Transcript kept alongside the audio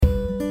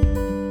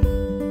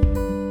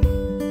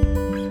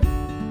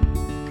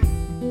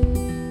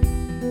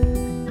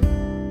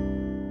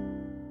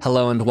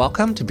Hello and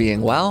welcome to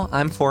Being Well.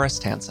 I'm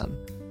Forrest Hansen.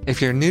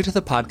 If you're new to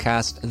the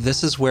podcast,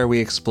 this is where we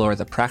explore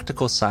the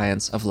practical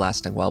science of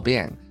lasting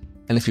well-being.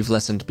 And if you've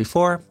listened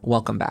before,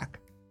 welcome back.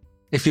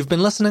 If you've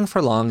been listening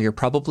for long, you're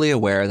probably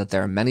aware that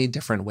there are many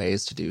different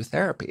ways to do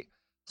therapy.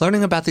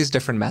 Learning about these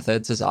different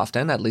methods is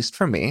often, at least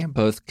for me,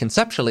 both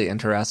conceptually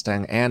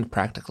interesting and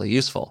practically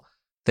useful.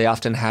 They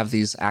often have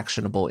these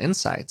actionable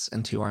insights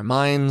into our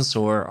minds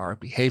or our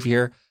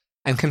behavior,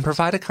 and can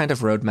provide a kind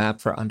of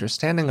roadmap for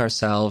understanding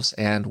ourselves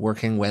and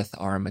working with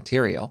our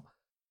material.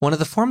 One of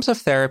the forms of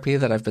therapy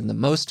that I've been the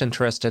most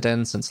interested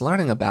in since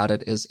learning about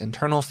it is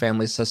internal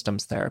family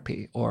systems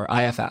therapy, or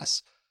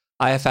IFS.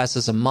 IFS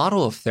is a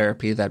model of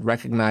therapy that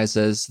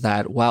recognizes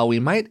that while we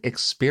might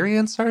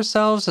experience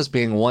ourselves as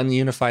being one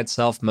unified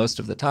self most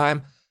of the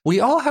time, we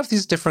all have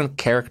these different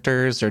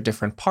characters or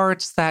different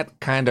parts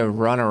that kind of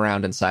run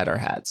around inside our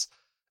heads.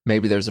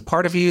 Maybe there's a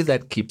part of you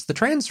that keeps the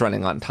trains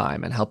running on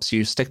time and helps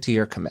you stick to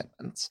your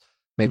commitments.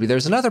 Maybe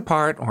there's another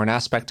part or an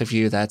aspect of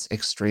you that's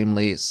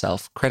extremely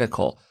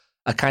self-critical,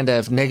 a kind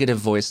of negative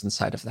voice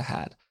inside of the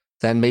head.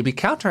 Then maybe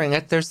countering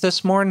it, there's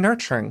this more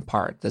nurturing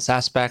part, this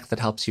aspect that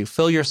helps you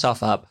fill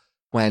yourself up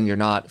when you're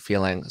not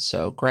feeling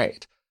so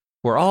great.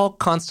 We're all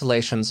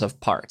constellations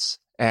of parts,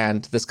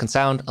 and this can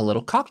sound a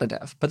little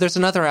cognitive, but there's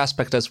another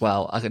aspect as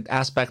well, an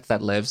aspect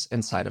that lives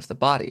inside of the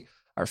body,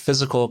 our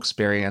physical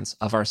experience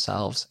of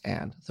ourselves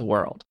and the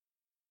world.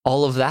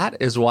 All of that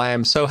is why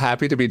I'm so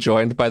happy to be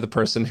joined by the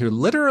person who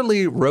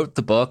literally wrote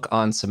the book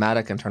on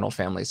somatic internal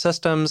family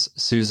systems,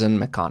 Susan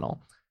McConnell.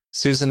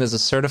 Susan is a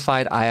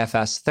certified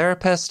IFS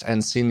therapist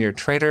and senior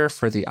trainer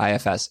for the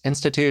IFS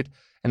Institute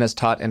and has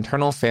taught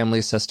internal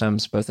family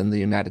systems both in the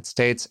United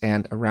States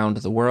and around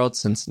the world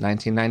since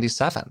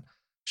 1997.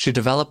 She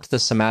developed the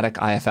somatic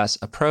IFS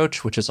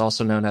approach, which is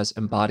also known as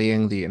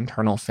embodying the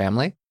internal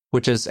family,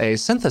 which is a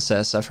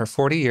synthesis of her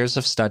 40 years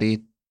of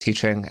study,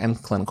 teaching,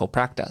 and clinical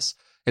practice.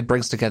 It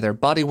brings together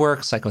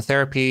bodywork,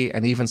 psychotherapy,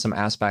 and even some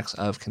aspects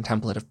of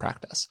contemplative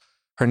practice.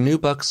 Her new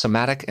book,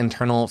 Somatic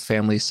Internal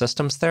Family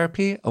Systems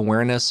Therapy,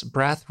 Awareness,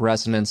 Breath,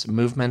 Resonance,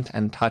 Movement,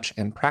 and Touch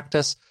in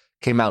Practice,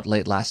 came out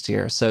late last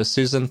year. So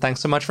Susan,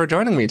 thanks so much for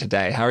joining me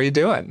today. How are you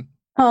doing?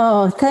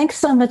 Oh, thanks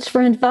so much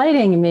for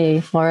inviting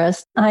me,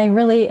 Forrest. I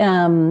really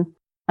am.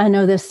 I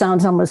know this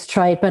sounds almost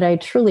trite, but I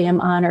truly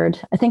am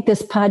honored. I think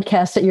this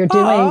podcast that you're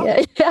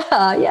doing,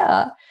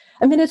 yeah.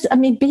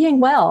 Being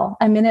well.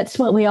 It's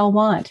what we all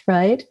want,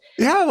 right?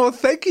 Yeah, well,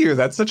 thank you.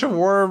 That's such a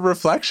warm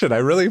reflection. I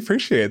really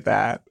appreciate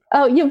that.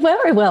 Oh, you're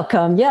very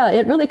welcome. Yeah,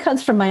 it really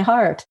comes from my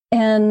heart.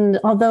 And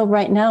although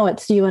right now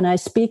it's you and I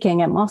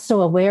speaking, I'm also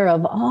aware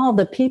of all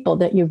the people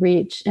that you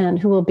reach and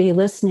who will be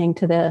listening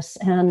to this.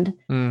 And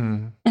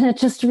it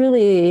just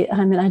really,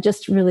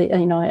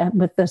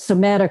 with the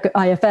somatic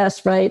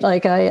IFS, right?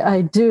 Like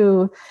I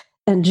do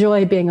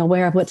enjoy being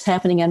aware of what's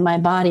happening in my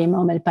body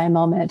moment by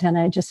moment. And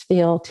I just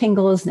feel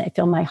tingles and I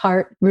feel my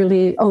heart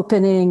really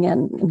opening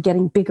and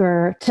getting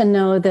bigger to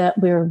know that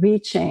we're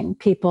reaching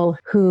people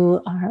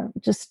who are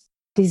just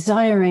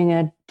desiring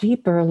a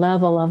deeper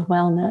level of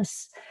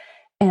wellness,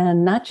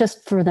 and not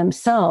just for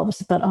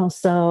themselves, but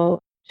also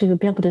to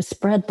be able to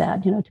spread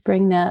that, to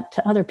bring that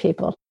to other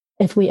people.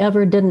 If we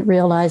ever didn't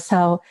realize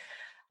how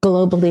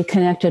globally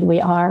connected we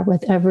are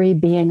with every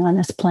being on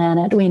this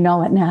planet, we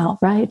know it now,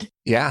 right?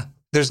 Yeah.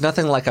 There's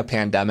nothing like a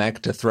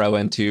pandemic to throw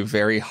into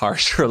very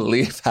harsh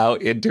relief how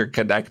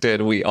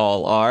interconnected we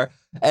all are.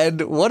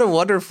 And what a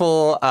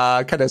wonderful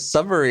kind of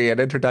summary and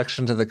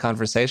introduction to the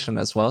conversation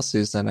as well,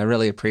 Susan. I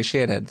really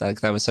appreciate it.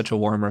 Like, that was such a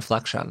warm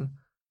reflection.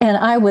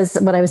 And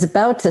what I was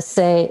about to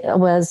say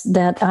was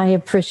that I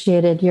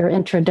appreciated your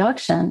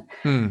introduction.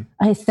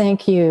 I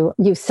think you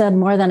said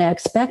more than I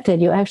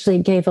expected. You actually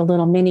gave a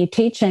little mini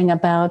teaching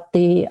about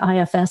the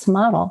IFS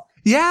model.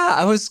 Yeah,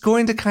 I was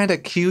going to kind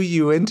of cue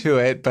you into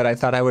it, but I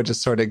thought I would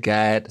just sort of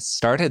get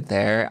started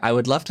there. I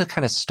would love to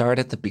kind of start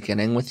at the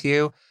beginning with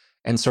you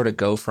and sort of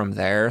go from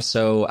there.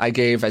 So I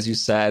gave, as you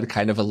said,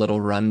 kind of a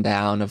little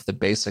rundown of the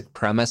basic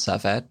premise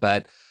of it,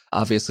 but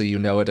obviously you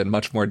know it in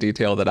much more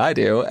detail than I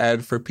do.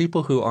 And for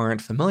people who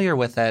aren't familiar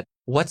with it,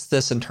 what's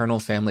this internal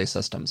family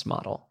systems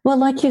model? Well,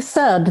 like you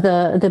said,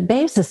 the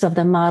basis of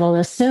the model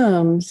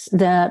assumes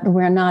that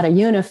we're not a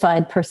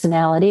unified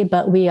personality,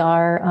 but we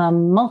are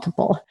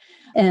multiple.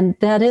 And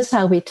that is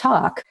how we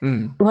talk.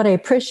 What I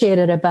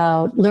appreciated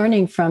about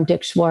learning from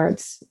Dick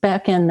Schwartz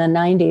back in the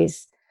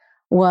 90s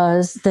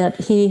was that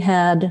he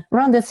had,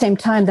 around the same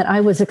time that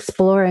I was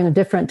exploring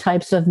different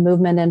types of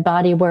movement and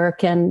body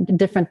work and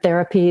different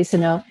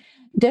therapies,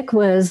 Dick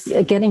was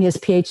getting his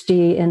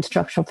PhD in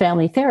structural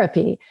family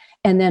therapy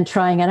and then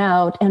trying it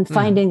out and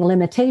finding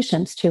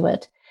limitations to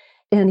it.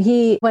 And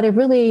what I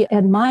really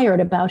admired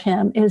about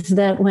him is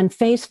that when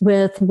faced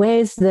with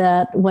ways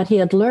that what he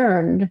had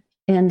learned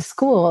in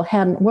school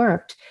hadn't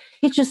worked,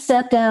 he just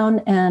sat down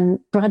and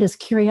brought his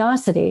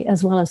curiosity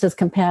as well as his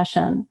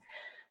compassion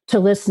to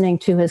listening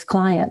to his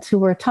clients who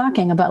were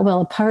talking about,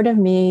 well, a part of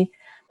me,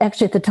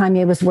 actually at the time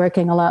he was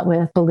working a lot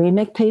with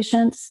bulimic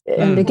patients.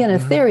 And again, a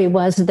theory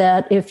was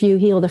that if you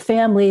heal the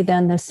family,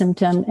 then the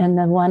symptom and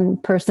the one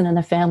person in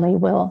the family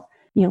will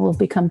will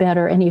become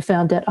better. And he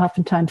found that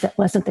oftentimes that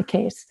wasn't the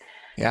case.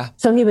 Yeah.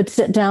 So he would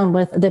sit down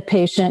with the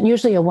patient,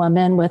 usually a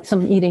woman with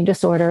some eating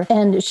disorder,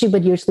 and she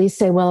would usually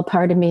say, well, a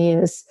part of me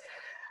is,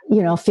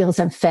 feels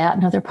I'm fat.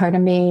 Another part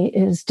of me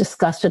is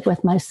disgusted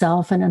with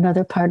myself. And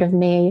another part of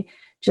me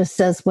just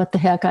says, what the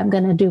heck, I'm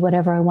going to do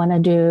whatever I want to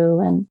do.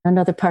 And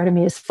another part of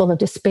me is full of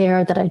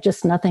despair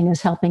that nothing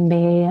is helping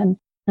me. And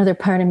another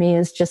part of me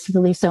is just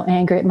really so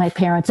angry at my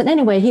parents. And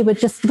anyway, he would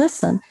just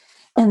listen.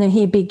 And then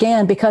he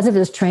began, because of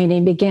his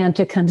training, began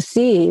to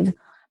conceive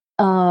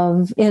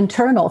of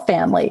internal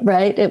family,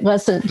 right? It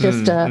wasn't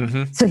just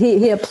so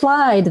he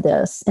applied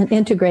this and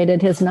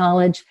integrated his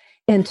knowledge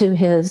into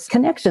his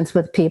connections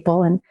with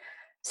people and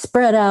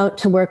spread out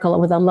to work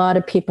with a lot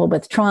of people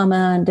with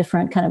trauma and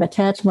different kind of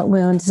attachment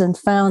wounds, and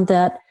found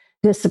that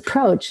this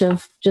approach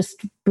of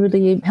just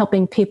really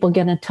helping people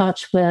get in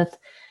touch with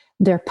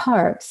their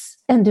parts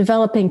and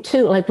developing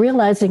too, like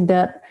realizing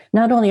that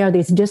not only are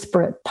these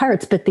disparate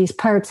parts, but these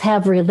parts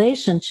have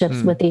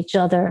relationships with each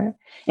other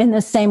in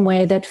the same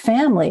way that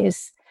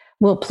families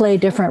will play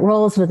different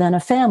roles within a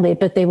family,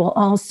 but they will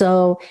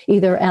also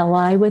either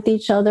ally with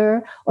each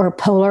other or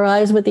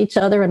polarize with each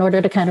other in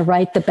order to kind of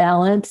right the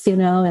balance,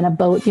 in a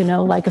boat,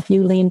 like if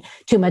you lean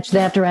too much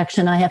that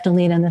direction, I have to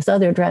lean in this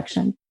other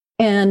direction.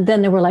 And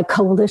then there were like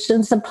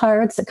coalitions of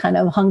parts that kind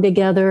of hung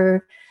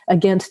together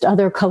against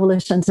other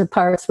coalitions of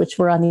parts, which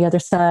were on the other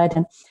side.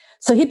 And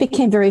so he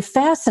became very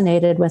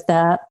fascinated with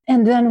that,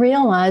 and then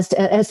realized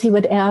as he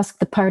would ask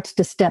the parts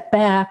to step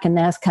back and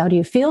ask, how do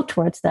you feel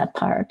towards that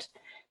part?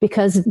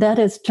 Because that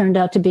has turned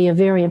out to be a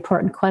very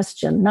important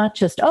question, not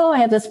just, I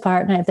have this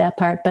part and I have that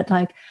part, but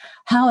like,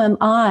 how am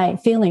I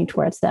feeling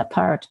towards that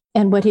part?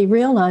 And what he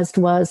realized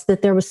was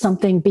that there was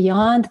something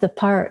beyond the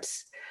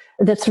parts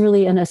that's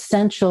really an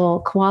essential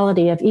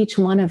quality of each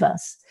one of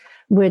us,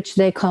 which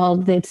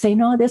they'd say,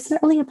 no, that's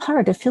not really a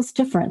part. It feels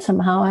different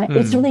somehow.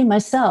 It's really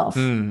myself.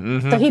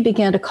 So he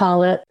began to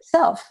call it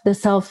self,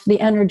 the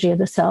energy of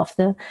the self,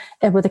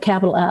 with a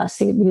capital S.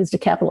 He used a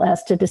capital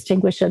S to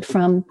distinguish it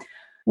from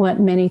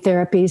what many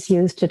therapies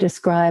use to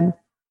describe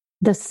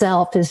the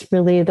self is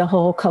really the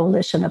whole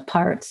coalition of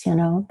parts,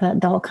 the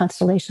whole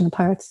constellation of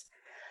parts.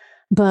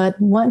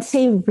 But once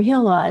he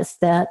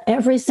realized that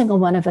every single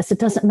one of us, it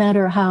doesn't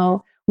matter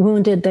how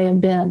wounded they have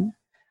been,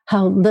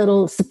 how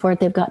little support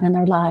they've gotten in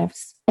their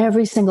lives,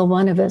 every single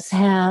one of us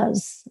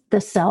has the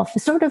self.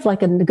 It's sort of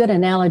like a good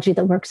analogy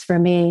that works for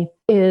me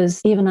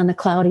is even on the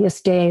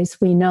cloudiest days,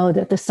 we know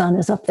that the sun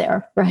is up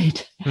there,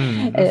 right?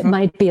 It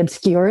might be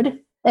obscured,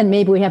 and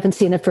maybe we haven't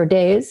seen it for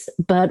days,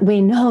 but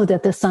we know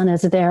that the sun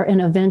is there,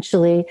 and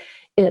eventually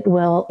it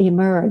will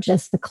emerge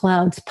as the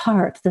clouds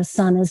part. The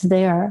sun is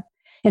there.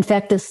 In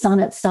fact, the sun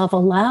itself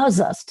allows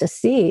us to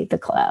see the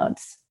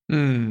clouds.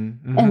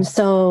 And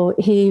so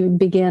he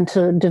began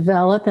to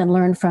develop and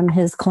learn from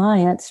his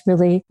clients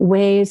really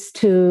ways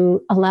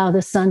to allow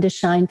the sun to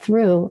shine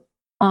through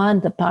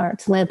on the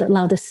parts,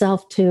 allow the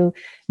self to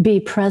be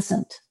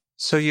present.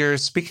 So you're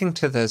speaking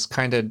to this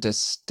kind of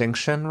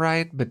distinction,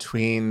 right,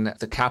 between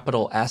the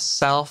capital S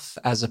self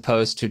as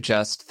opposed to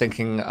just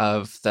thinking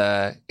of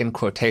the, in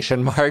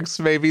quotation marks,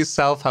 maybe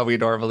self, how we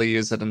normally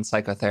use it in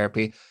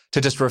psychotherapy,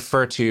 to just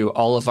refer to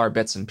all of our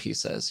bits and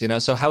pieces,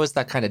 So how is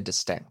that kind of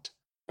distinct?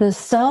 The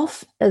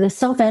self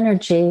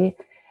energy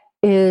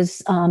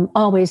is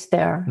always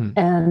there,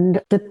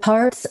 and the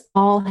parts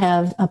all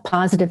have a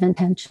positive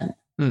intention.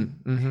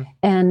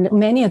 And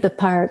many of the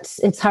parts,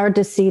 it's hard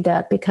to see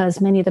that because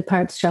many of the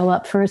parts show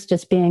up first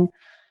as being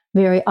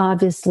very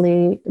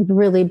obviously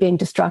really being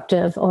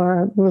destructive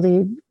or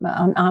really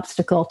an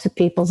obstacle to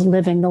people's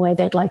living the way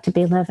they'd like to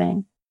be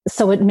living.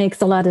 So it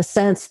makes a lot of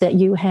sense that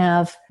you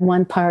have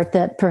one part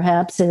that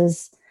perhaps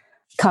is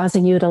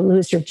causing you to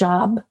lose your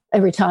job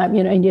every time,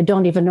 and you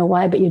don't even know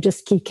why, but you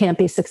can't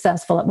be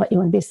successful at what you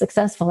want to be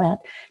successful at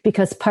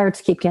because parts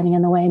keep getting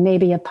in the way.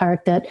 Maybe a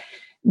part that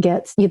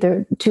gets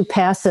either too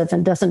passive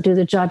and doesn't do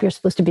the job you're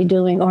supposed to be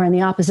doing, or on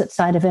the opposite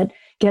side of it,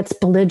 gets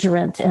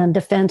belligerent and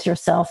defends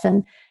yourself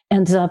and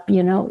ends up,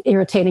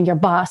 irritating your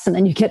boss, and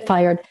then you get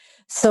fired.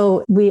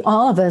 So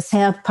all of us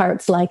have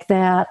parts like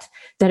that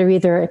are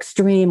either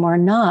extreme or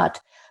not.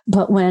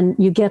 But when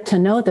you get to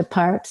know the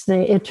parts,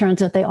 it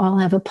turns out they all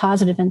have a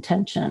positive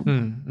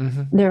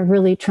intention. They're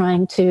really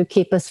trying to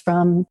keep us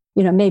from,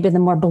 maybe the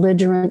more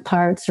belligerent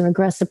parts or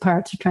aggressive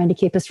parts are trying to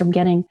keep us from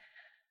getting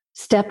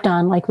stepped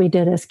on like we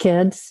did as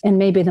kids. And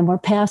maybe the more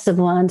passive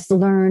ones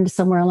learned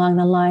somewhere along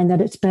the line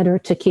that it's better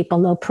to keep a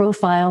low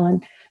profile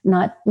and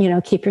not,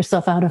 keep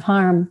yourself out of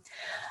harm.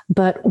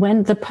 But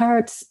when the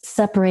parts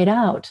separate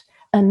out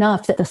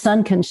enough that the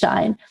sun can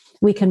shine,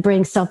 we can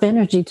bring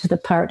self-energy to the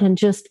part and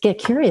just get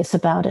curious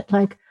about it.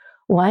 Like,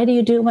 why do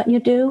you do what you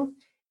do?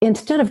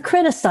 Instead of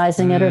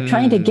criticizing it or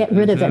trying to get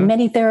rid of it.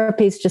 Many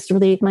therapies just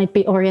really might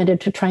be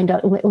oriented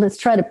to let's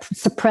try to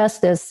suppress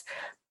this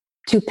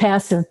too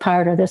passive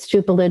part or this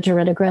too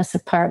belligerent,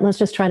 aggressive part. Let's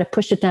just try to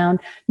push it down,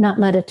 not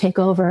let it take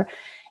over.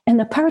 And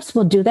the parts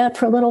will do that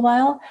for a little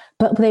while,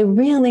 but they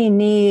really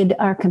need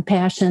our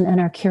compassion and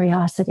our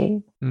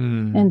curiosity.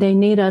 And they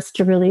need us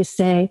to really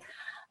say,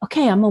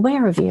 okay, I'm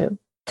aware of you.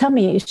 Tell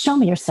me, show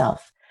me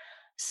yourself.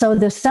 So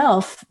the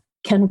self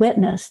can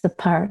witness the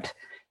part.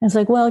 It's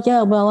like, well,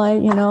 yeah,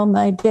 well,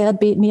 my dad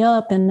beat me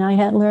up and I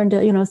had learned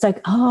to, it's like,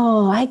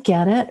 oh, I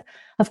get it.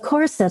 Of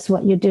course, that's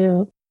what you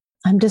do.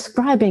 I'm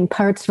describing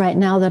parts right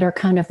now that are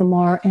kind of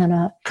more in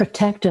a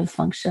protective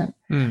function.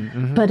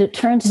 Mm-hmm. But it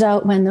turns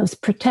out when those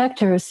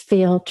protectors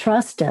feel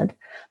trusted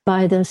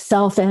by the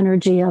self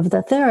energy of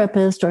the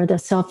therapist or the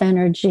self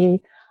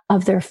energy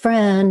of their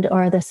friend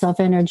or the self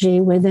energy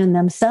within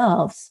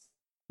themselves,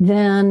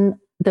 then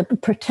the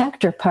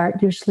protector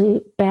part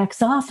usually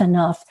backs off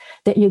enough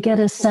that you get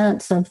a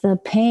sense of the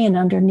pain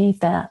underneath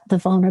that, the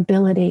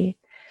vulnerability.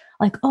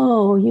 Like,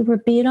 oh, you were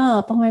beat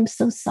up. Oh, I'm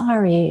so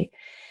sorry.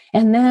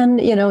 And then,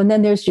 and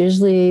then there's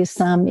usually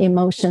some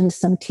emotions,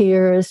 some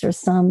tears or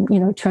some,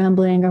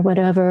 trembling or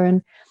whatever.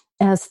 And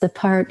as the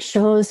part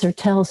shows or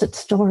tells its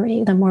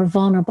story, the more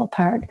vulnerable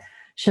part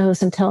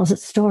shows and tells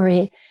its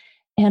story.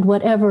 And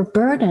whatever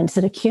burdens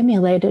that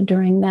accumulated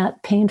during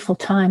that painful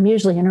time,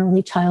 usually in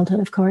early childhood,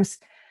 of course,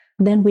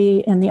 then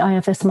in the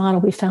IFS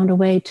model, we found a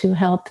way to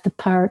help the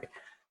part,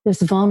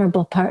 this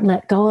vulnerable part,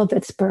 let go of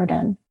its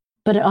burden.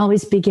 But it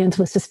always begins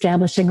with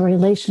establishing a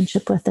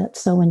relationship with it.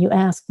 So when you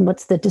ask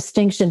what's the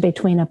distinction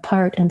between a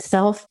part and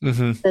self,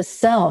 the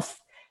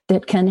self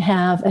that can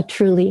have a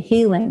truly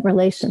healing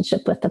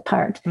relationship with the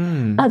part.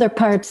 Other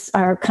parts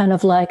are kind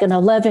of like an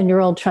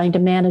 11-year-old trying to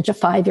manage a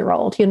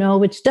 5-year-old,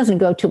 which doesn't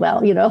go too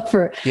well,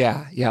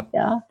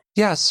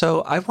 Yeah,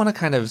 so I want to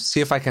kind of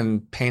see if I can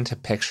paint a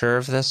picture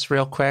of this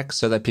real quick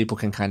so that people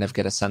can kind of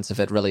get a sense of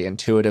it really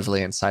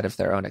intuitively inside of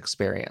their own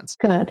experience.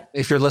 Good.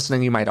 If you're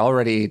listening, you might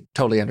already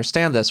totally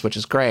understand this, which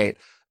is great.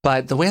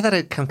 But the way that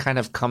it can kind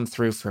of come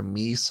through for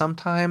me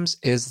sometimes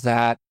is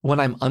that when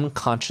I'm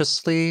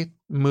unconsciously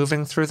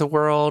moving through the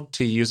world,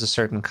 to use a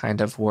certain kind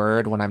of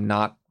word, when I'm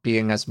not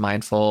being as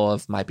mindful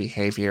of my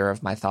behavior,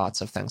 of my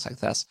thoughts, of things like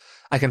this,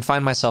 I can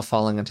find myself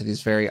falling into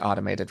these very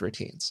automated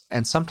routines.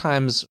 And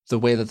sometimes the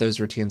way that those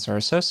routines are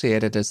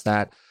associated is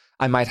that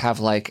I might have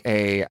like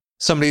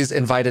somebody's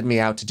invited me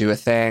out to do a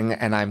thing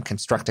and I'm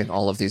constructing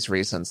all of these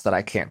reasons that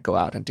I can't go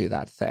out and do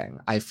that thing.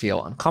 I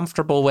feel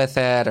uncomfortable with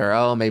it,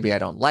 or, maybe I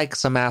don't like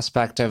some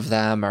aspect of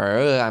them,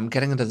 or I'm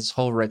getting into this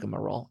whole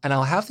rigmarole. And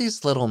I'll have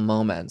these little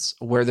moments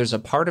where there's a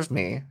part of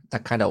me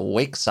that kind of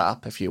wakes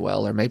up, if you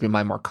will, or maybe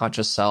my more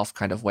conscious self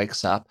kind of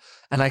wakes up,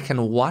 and I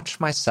can watch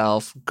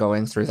myself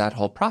going through that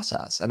whole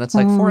process. And it's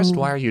like, Forrest,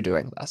 why are you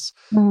doing this?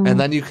 And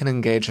then you can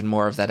engage in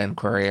more of that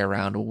inquiry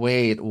around,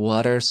 wait,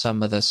 what are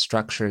some of the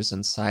structures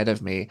inside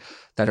of me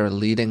that are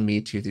leading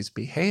me to these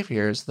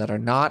behaviors that are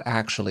not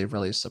actually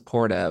really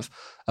supportive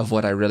of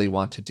what I really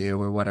want to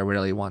do or what I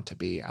really want to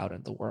be out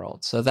in the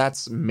world. So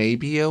that's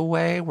maybe a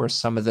way where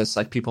some of this,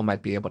 like, people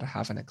might be able to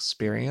have an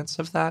experience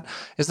of that.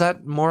 Is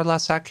that more or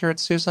less accurate,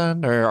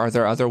 Susan? Or are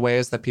there other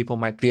ways that people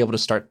might be able to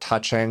start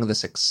touching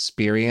this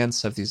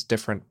experience of these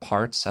different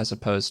parts as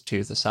opposed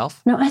to the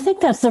self? No, I think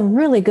that's a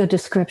really good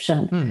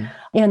description.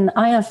 In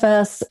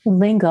IFS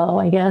lingo,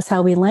 I guess,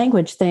 how we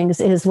language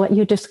things is what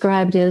you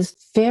described is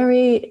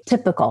very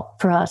typical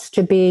for us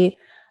to be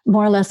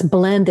more or less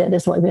blended,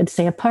 is what we would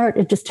say. A part,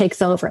 it just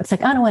takes over. It's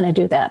like, I don't want to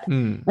do that.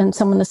 And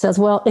someone that says,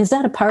 well, is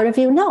that a part of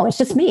you? No, it's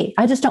just me.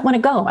 I just don't want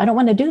to go. I don't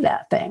want to do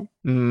that thing.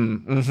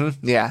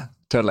 Yeah,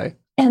 totally.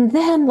 And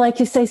then, like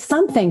you say,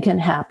 something can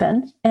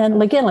happen.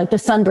 And again, like the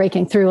sun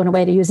breaking through in a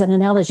way to use an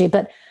analogy,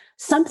 but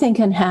something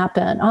can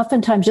happen,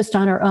 oftentimes just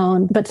on our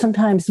own, but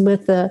sometimes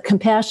with the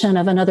compassion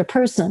of another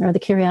person or the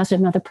curiosity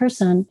of another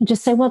person. And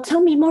just say, well,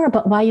 tell me more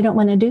about why you don't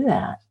want to do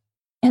that.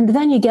 And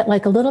then you get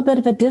like a little bit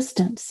of a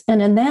distance.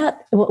 And in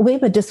that, what we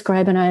would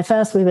describe in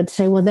IFS, we would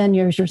say, well, then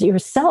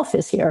yourself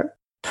is here,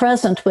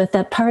 present with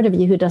that part of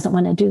you who doesn't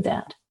want to do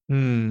that.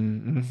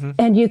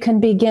 And you can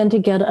begin to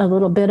get a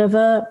little bit of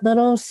a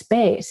little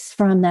space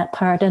from that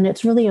part. And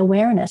it's really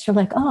awareness. You're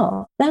like,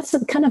 oh, that's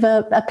kind of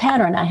a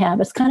pattern I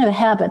have. It's kind of a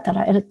habit that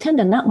I tend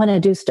to not want to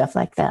do stuff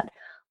like that.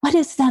 What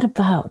is that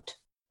about?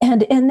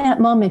 And in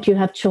that moment, you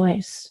have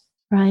choice,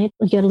 right?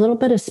 You get a little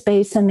bit of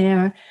space in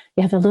there.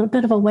 You have a little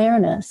bit of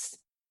awareness.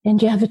 And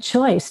you have a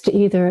choice to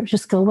either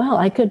just go, well,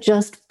 I could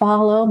just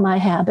follow my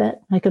habit.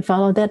 I could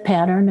follow that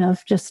pattern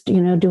of just,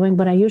 doing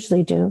what I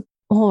usually do.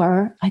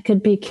 Or I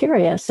could be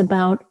curious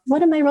about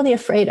what am I really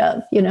afraid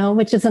of,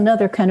 which is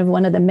another kind of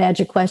one of the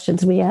magic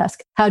questions we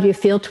ask. How do you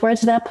feel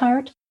towards that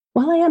part?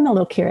 Well, I am a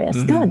little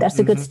curious. Good. That's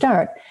a good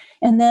start.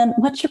 And then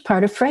what's your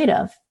part afraid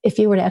of if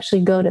you were to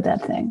actually go to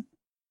that thing?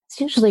 It's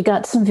usually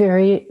got some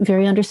very,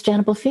 very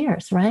understandable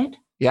fears, right?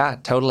 Yeah,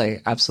 totally.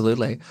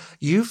 Absolutely.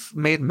 You've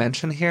made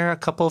mention here a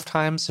couple of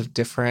times of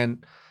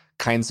different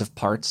kinds of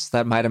parts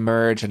that might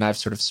emerge, and I've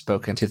sort of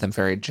spoken to them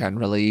very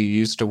generally. You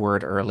used a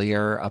word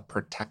earlier, a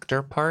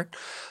protector part.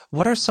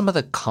 What are some of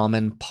the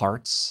common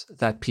parts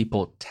that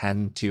people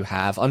tend to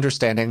have?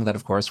 Understanding that,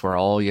 of course, we're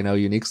all,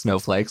 unique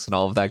snowflakes and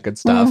all of that good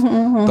stuff,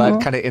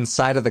 but kind of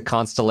inside of the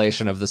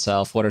constellation of the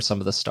self, what are some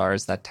of the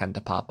stars that tend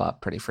to pop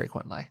up pretty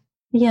frequently?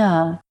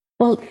 Yeah.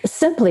 Well,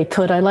 simply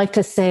put, I like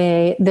to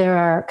say there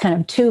are kind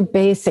of two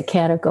basic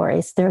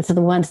categories. There's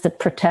the ones that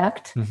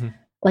protect,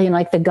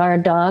 like the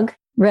guard dog.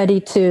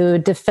 ready to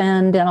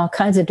defend in all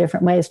kinds of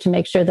different ways to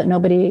make sure that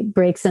nobody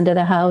breaks into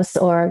the house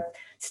or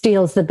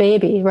steals the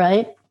baby,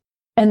 right?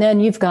 And then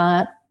you've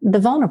got the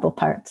vulnerable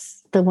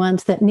parts, the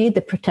ones that need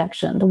the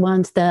protection, the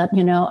ones that,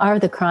 are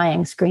the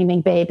crying,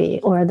 screaming baby,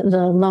 or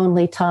the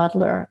lonely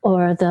toddler,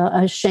 or the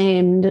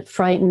ashamed,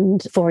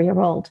 frightened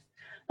 4-year-old,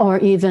 or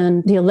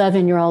even the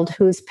 11-year-old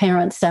whose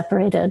parents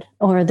separated,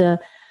 or the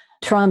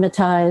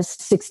traumatized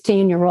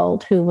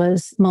 16-year-old who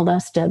was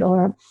molested,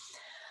 or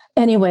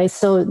anyway,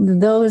 so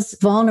those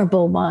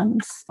vulnerable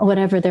ones,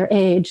 whatever their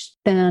age,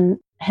 then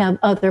have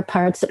other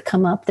parts that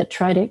come up that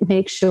try to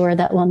make sure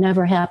that will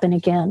never happen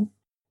again.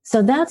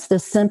 So that's the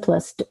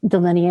simplest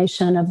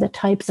delineation of the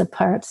types of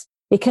parts.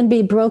 It can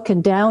be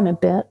broken down a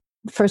bit.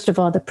 First of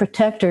all, the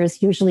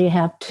protectors usually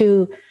have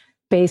 2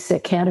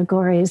 basic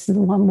categories.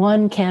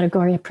 One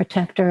category of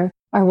protector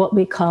are what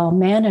we call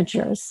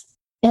managers.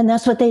 And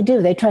that's what they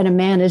do. They try to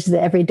manage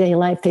the everyday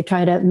life. They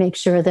try to make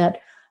sure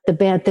that the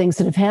bad things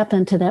that have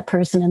happened to that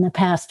person in the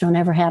past don't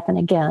ever happen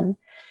again.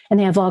 And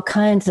they have all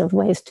kinds of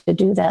ways to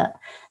do that.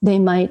 They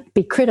might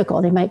be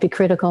critical. They might be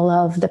critical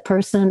of the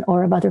person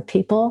or of other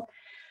people.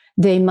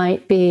 They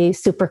might be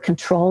super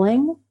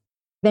controlling.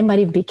 They might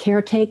even be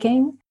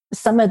caretaking.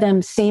 Some of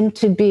them seem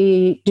to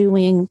be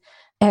doing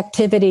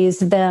activities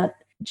that,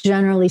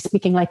 generally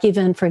speaking, like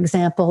even, for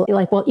example,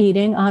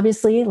 eating,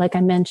 obviously, like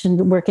I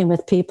mentioned, working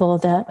with people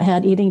that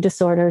had eating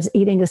disorders.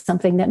 Eating is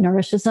something that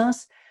nourishes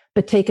us,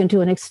 but taken to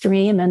an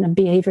extreme and a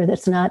behavior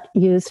that's not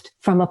used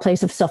from a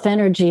place of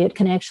self-energy, it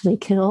can actually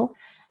kill.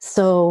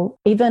 So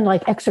even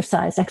like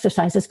exercise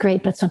is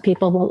great, but some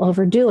people will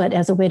overdo it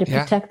as a way to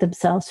protect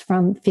themselves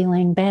from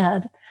feeling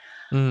bad.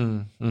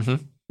 Mm-hmm.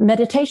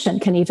 Meditation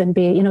can even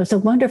be, it's a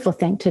wonderful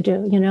thing to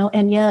do,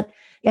 and yet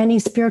any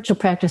spiritual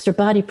practice or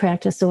body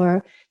practice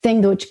or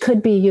thing which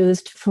could be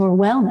used for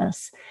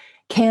wellness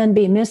can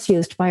be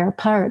misused by our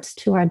parts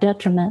to our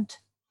detriment.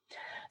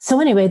 So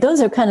anyway,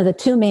 those are kind of the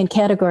 2 main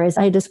categories.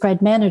 I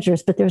described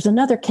managers, but there's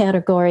another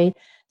category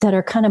that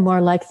are kind of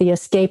more like the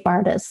escape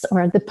artists,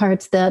 or the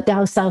parts that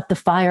douse out the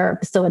fire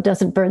so it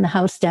doesn't burn the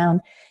house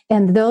down.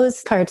 And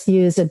those parts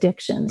use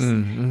addictions.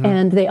 Mm-hmm.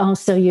 And they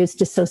also use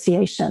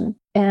dissociation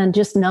and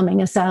just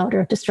numbing us out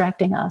or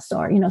distracting us,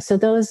 or, so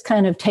those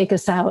kind of take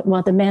us out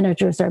while the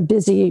managers are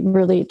busy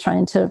really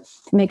trying to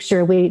make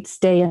sure we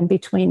stay in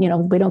between,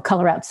 we don't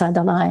color outside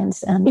the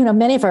lines. And,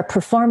 many of our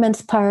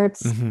performance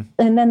parts, mm-hmm.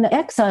 and then the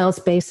exiles,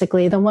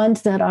 basically, the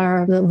ones that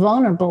are the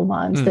vulnerable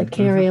ones mm-hmm. that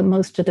carry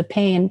most of the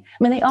pain.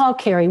 I mean, they all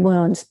carry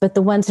wounds, but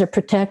the ones they're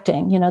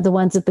protecting, the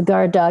ones that the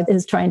guard dog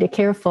is trying to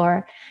care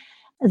for,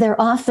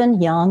 they're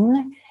often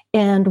young.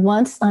 And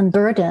once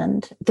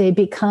unburdened, they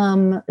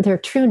become their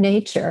true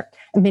nature.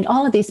 I mean,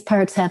 all of these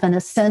parts have an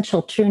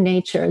essential true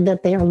nature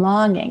that they are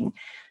longing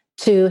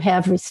to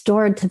have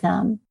restored to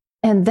them.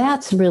 And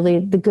that's really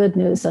the good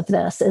news of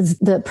this, is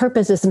the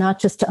purpose is not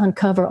just to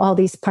uncover all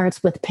these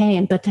parts with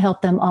pain, but to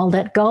help them all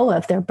let go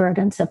of their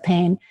burdens of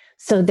pain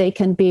so they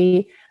can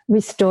be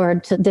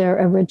restored to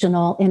their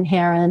original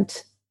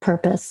inherent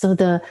purpose. So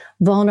the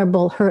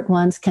vulnerable, hurt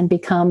ones can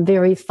become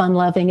very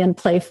fun-loving and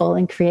playful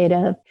and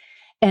creative.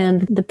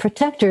 And the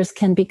protectors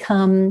can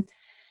become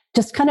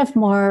just kind of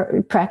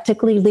more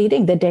practically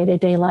leading the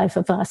day-to-day life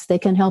of us. They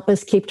can help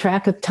us keep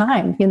track of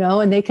time,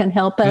 and they can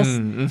help us,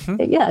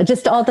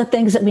 just all the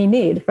things that we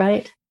need,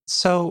 right?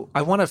 So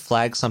I want to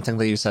flag something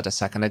that you said a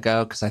second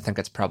ago, because I think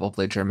it's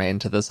probably germane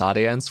to this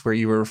audience, where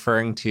you were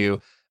referring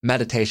to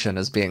meditation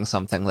as being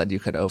something that you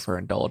could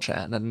overindulge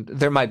in. And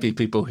there might be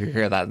people who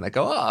hear that and they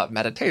go, oh,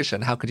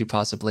 meditation, how could you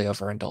possibly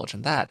overindulge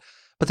in that?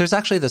 But there's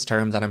actually this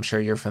term that I'm sure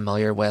you're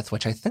familiar with,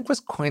 which I think was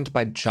coined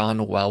by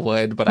John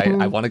Wellwood, but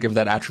I want to give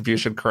that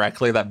attribution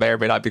correctly. That may or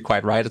may not be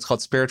quite right. It's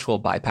called spiritual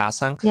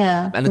bypassing.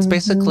 Yeah. And it's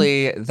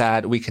basically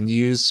that we can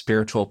use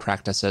spiritual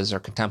practices or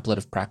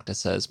contemplative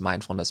practices,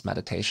 mindfulness,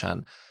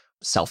 meditation,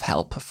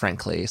 self-help,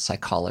 frankly,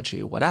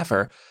 psychology,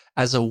 whatever,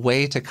 as a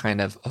way to kind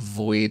of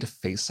avoid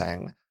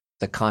facing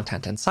the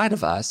content inside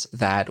of us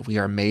that we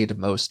are made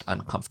most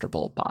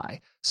uncomfortable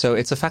by. So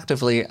it's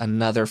effectively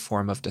another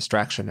form of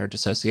distraction or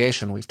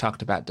dissociation. We've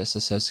talked about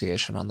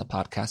disassociation on the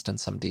podcast in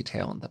some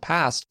detail in the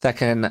past that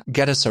can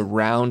get us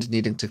around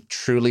needing to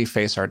truly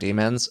face our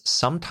demons,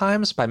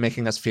 sometimes by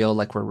making us feel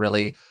like we're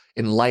really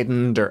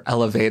enlightened or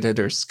elevated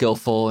or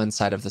skillful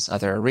inside of this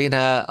other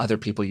arena. Other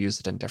people use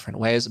it in different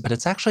ways, but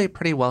it's actually a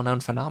pretty well-known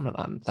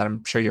phenomenon that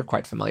I'm sure you're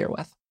quite familiar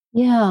with.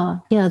 Yeah,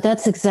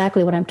 that's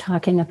exactly what I'm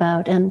talking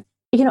about. And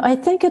I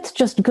think it's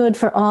just good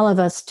for all of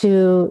us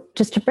to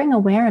bring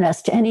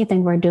awareness to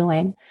anything we're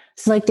doing.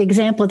 It's like the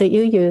example that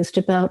you used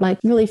about like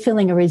really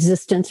feeling a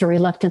resistance or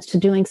reluctance to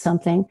doing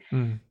something.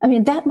 I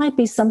mean, that might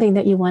be something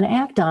that you want to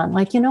act on.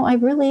 Like, I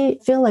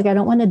really feel like I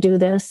don't want to do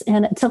this,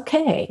 and it's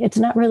okay. It's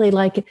not really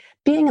like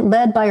being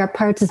led by our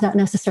parts is not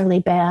necessarily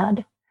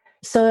bad.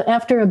 So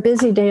after a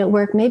busy day at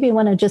work, maybe you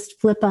want to just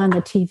flip on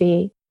the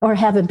TV or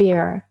have a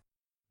beer,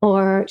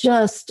 or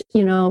just,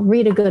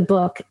 read a good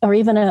book, or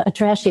even a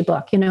trashy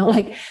book,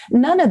 like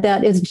none of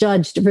that is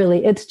judged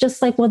really. It's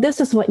just like, well,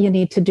 this is what you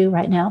need to do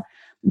right now.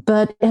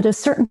 But at a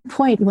certain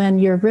point, when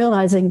you're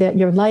realizing that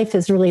your life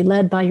is really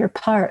led by your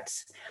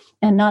parts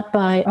and not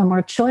by a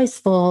more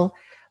choiceful,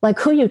 like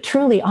who you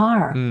truly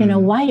are,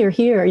 why you're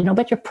here,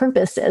 what your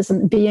purpose is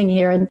and being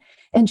here,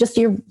 and just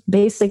your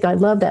basic, I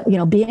love that,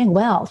 being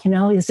well,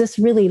 is this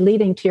really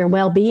leading to your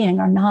well-being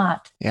or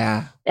not?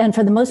 Yeah. And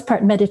for the most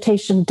part,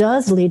 meditation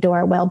does lead to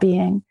our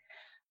well-being.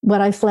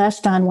 What I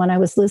flashed on when I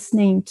was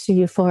listening to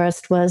you,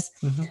 Forrest, was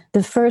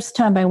the first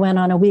time I went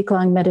on a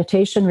week-long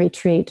meditation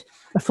retreat.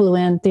 I flew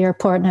in at the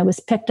airport and I was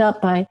picked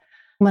up by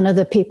one of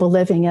the people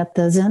living at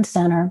the Zen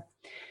Center.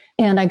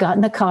 And I got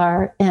in the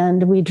car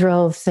and we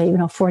drove, say,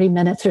 40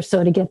 minutes or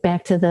so to get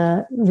back to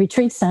the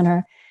retreat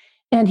center.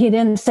 And he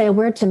didn't say a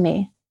word to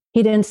me.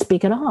 He didn't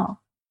speak at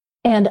all.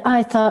 And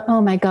I thought,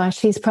 oh my gosh,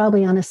 he's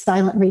probably on a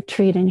silent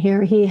retreat. And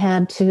here he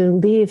had to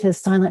leave his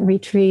silent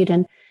retreat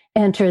and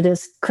enter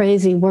this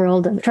crazy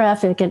world of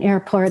traffic and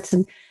airports.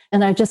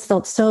 And I just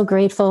felt so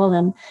grateful.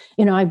 And,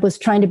 I was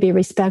trying to be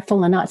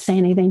respectful and not say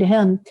anything to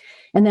him.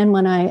 And then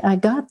when I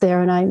got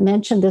there and I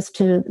mentioned this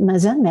to my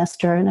Zen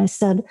master, and I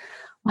said,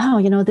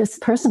 wow, this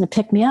person had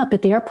picked me up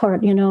at the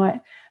airport. I'm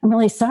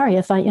really sorry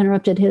if I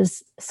interrupted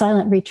his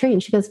silent retreat.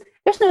 And she goes,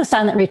 there's no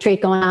silent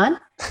retreat going on.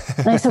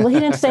 And I said, well, he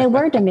didn't say a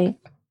word to me.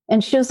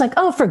 And she was like,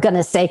 oh, for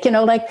goodness sake,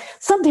 like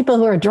some people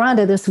who are drawn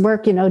to this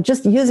work,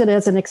 just use it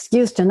as an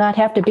excuse to not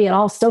have to be at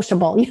all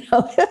sociable,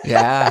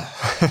 Yeah.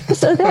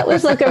 So that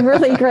was like a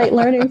really great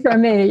learning for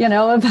me,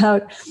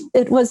 about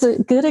it was a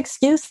good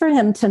excuse for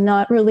him to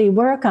not really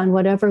work on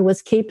whatever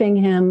was keeping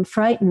him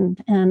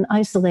frightened and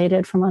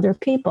isolated from other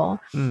people.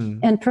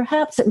 And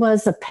perhaps it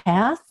was a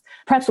path,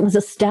 perhaps it was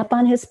a step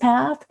on his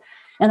path.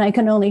 And I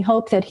can only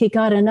hope that he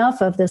got enough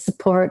of the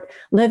support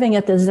living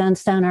at the Zen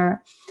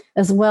Center,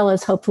 as well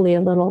as hopefully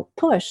a little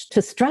push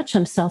to stretch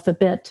himself a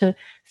bit, to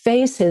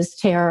face his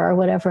terror or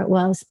whatever it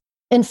was.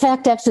 In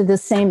fact, actually, the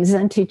same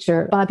Zen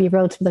teacher, Bobby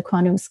Rhodes from the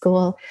Quantum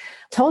School,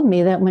 told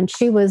me that when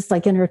she was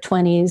like in her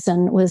 20s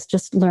and was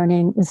just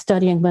learning and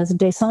studying with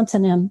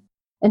Daisontanim,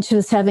 and she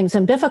was having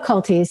some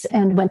difficulties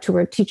and went to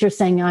her teacher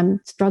saying,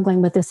 I'm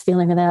struggling with this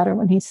feeling of that. Or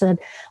when he said,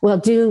 well,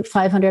 do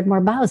 500 more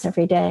bows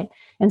every day.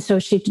 And so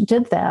she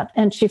did that.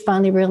 And she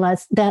finally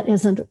realized that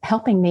isn't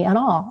helping me at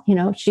all.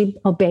 She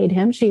obeyed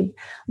him. She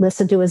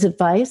listened to his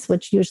advice,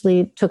 which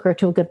usually took her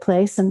to a good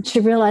place. And she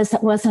realized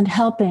that wasn't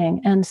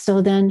helping. And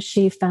so then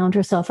she found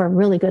herself a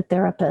really good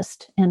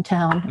therapist in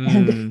town.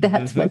 And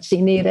that's what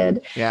she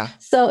needed. Yeah.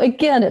 So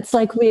again, it's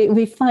like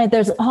we find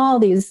there's all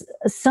these,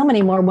 so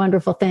many more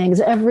wonderful things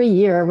every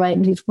year, right?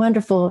 And these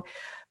wonderful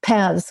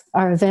paths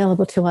are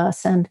available to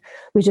us. And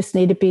we just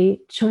need to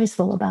be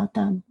choiceful about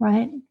them,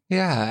 right?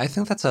 Yeah, I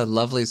think that's a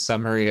lovely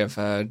summary of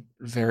a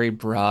very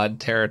broad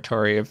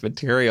territory of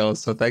material.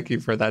 So thank you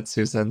for that,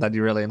 Susan, that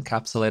you really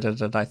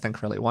encapsulated it, I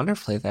think, really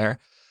wonderfully there.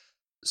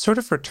 Sort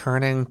of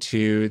returning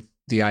to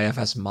the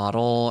IFS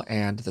model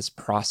and this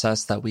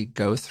process that we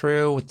go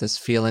through with this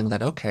feeling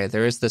that, okay,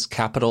 there is this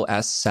capital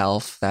S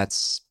self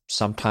that's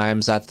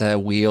sometimes at the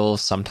wheel,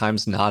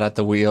 sometimes not at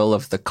the wheel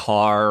of the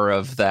car,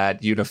 of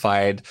that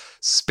unified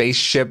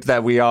spaceship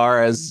that we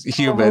are as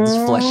humans,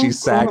 fleshy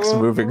sacks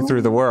moving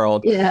through the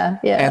world. Yeah.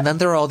 And then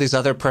there are all these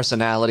other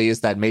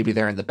personalities that maybe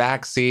they're in the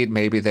back seat,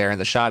 maybe they're in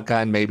the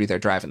shotgun, maybe they're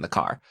driving the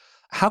car.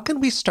 How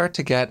can we start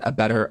to get a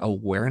better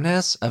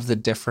awareness of the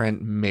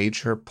different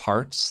major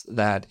parts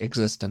that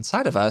exist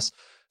inside of us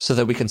so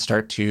that we can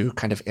start to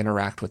kind of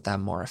interact with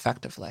them more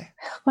effectively?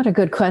 What a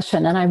good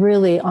question. And I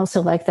really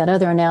also like that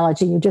other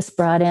analogy you just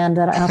brought in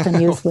that I often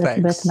use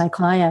with my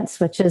clients,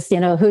 which is,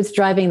 who's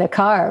driving the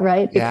car,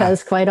 right?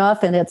 Because quite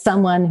often it's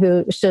someone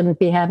who shouldn't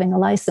be having a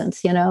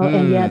license,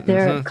 and yet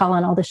they're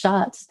calling all the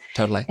shots.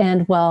 Totally.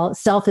 And while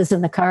self is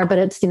in the car, but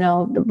it's,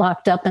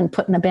 locked up and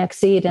put in the back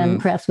seat and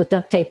perhaps with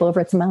duct tape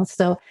over its mouth.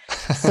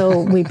 So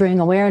we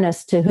bring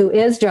awareness to who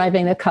is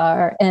driving the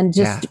car and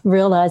just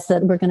realize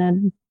that we're going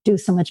to do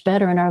so much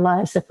better in our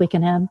lives if we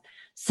can have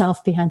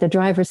self behind the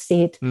driver's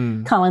seat,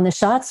 calling the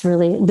shots,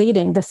 really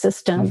leading the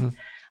system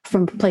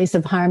from a place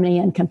of harmony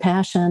and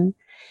compassion.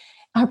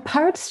 Our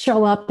parts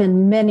show up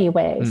in many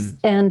ways.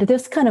 And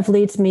this kind of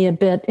leads me a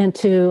bit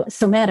into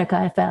somatic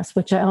IFS,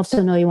 which I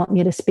also know you want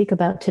me to speak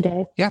about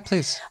today. Yeah,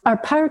 please. Our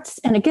parts,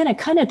 and again, it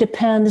kind of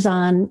depends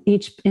on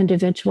each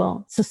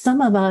individual. So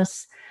some of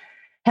us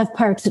have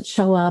parts that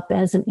show up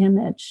as an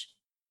image.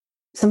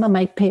 Some of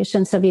my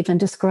patients have even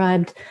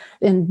described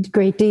in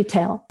great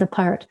detail the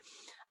part.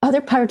 Other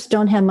parts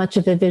don't have much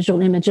of a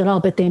visual image at all,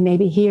 but they may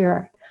be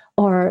here.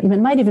 Or it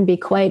might even be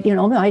quite,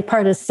 my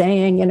part is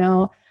saying,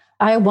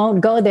 I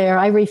won't go there.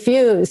 I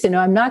refuse.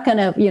 I'm not going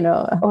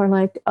to, or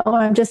like, oh,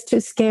 I'm just too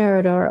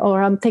scared,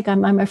 or I'm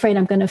afraid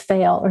I'm going to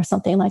fail, or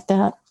something like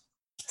that.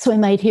 So we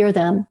might hear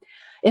them.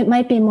 It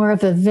might be more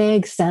of a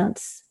vague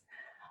sense.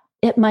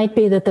 It might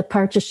be that the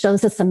part just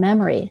shows us a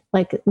memory.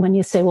 Like when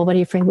you say, well, what are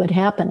you afraid would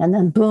happen? And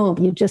then boom,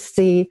 you just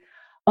see,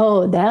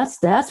 oh,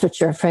 that's what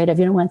you're afraid of.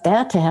 You don't want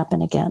that to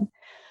happen again.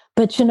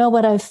 But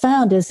what I've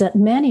found is that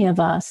many of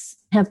us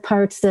have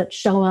parts that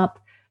show up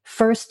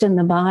first in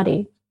the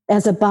body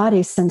as a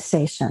body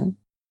sensation.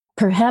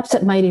 Perhaps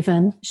it might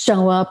even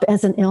show up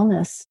as an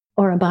illness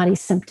or a body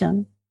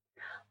symptom.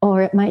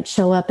 or it might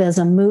show up as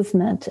a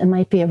movement. It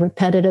might be a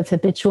repetitive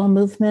habitual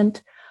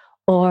movement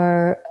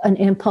or an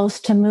impulse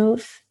to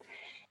move.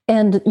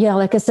 And yeah,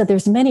 like I said,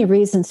 there's many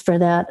reasons for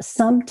that.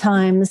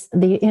 Sometimes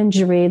the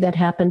injury that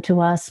happened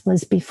to us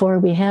was before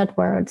we had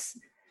words.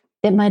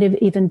 It might have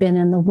even been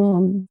in the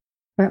womb,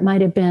 or it might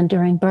have been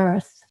during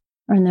birth,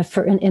 or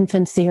in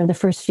infancy, or the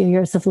first few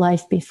years of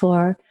life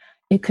before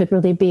it could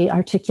really be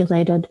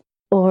articulated.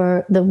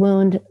 Or the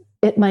wound,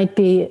 it might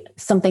be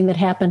something that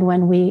happened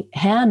when we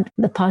had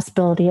the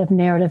possibility of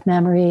narrative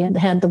memory and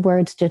had the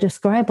words to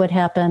describe what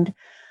happened.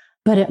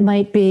 But it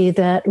might be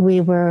that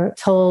we were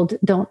told,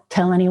 don't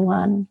tell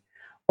anyone,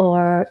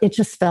 or it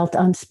just felt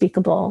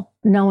unspeakable.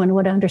 No one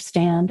would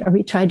understand, or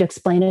we tried to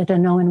explain it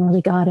and no one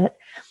really got it.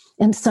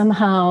 And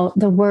somehow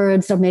the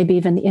words, or maybe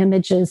even the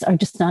images, are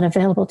just not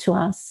available to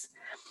us.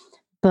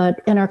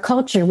 But in our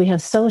culture, we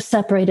have so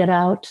separated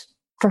out,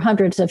 for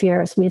hundreds of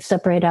years, we've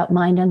separated out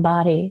mind and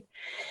body.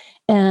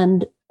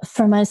 And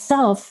for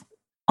myself,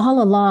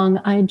 all along,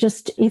 I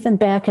just, even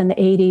back in the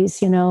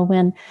 80s,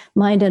 when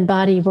mind and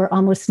body were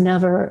almost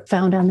never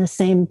found on the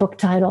same book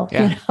title,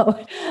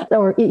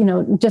 or,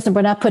 just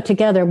were not put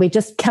together. We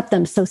just kept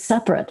them so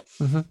separate.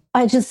 Mm-hmm.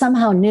 I just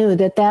somehow knew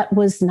that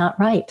was not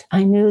right.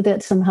 I knew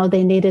that somehow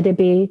they needed to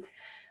be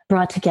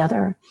brought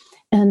together.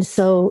 And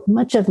so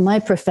much of my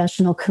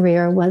professional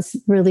career was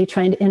really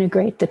trying to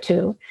integrate the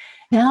two.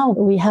 Now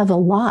we have a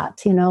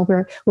lot,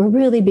 we're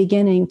really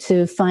beginning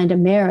to find a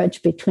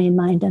marriage between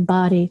mind and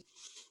body.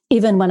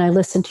 Even when I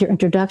listened to your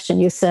introduction,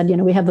 you said,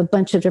 we have a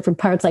bunch of different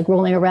parts like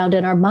rolling around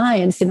in our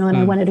minds, and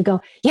I wanted to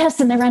go, yes,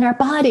 and they're in our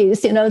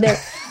bodies,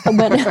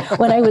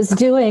 when I was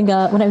doing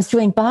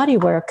body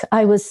work,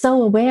 I was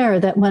so aware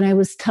that when I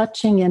was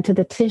touching into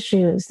the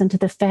tissues, into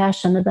the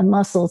fascia of the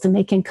muscles and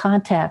making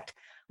contact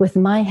with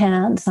my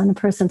hands on a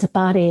person's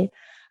body,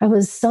 I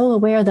was so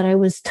aware that I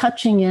was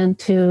touching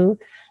into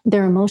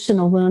their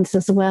emotional wounds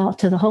as well,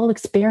 to the whole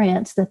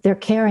experience that they're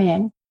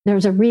carrying.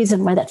 There's a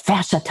reason why that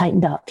fascia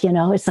tightened up,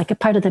 it's like a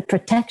part of the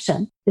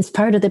protection. It's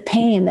part of the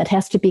pain that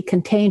has to be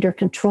contained or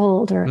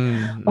controlled or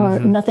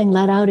nothing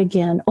let out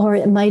again. Or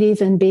it might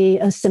even be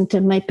a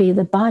symptom, might be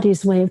the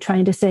body's way of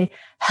trying to say,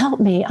 help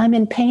me, I'm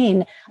in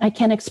pain. I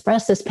can't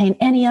express this pain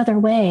any other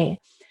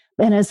way.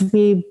 And as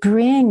we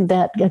bring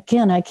that,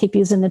 again, I keep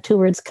using the two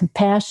words,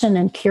 compassion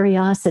and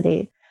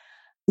curiosity.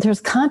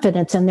 There's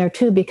confidence in there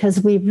too,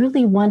 because we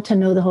really want to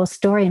know the whole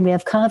story, and we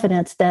have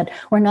confidence that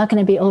we're not going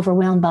to be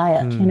overwhelmed by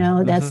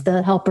it. That's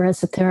the helper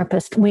as a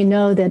therapist. We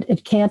know that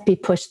it can't be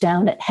pushed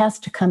down. It has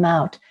to come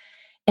out.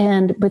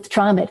 And with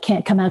trauma, it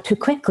can't come out too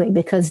quickly,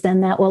 because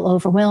then that will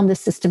overwhelm the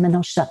system and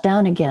they'll shut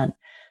down again.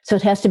 So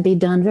it has to be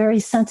done very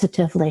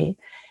sensitively.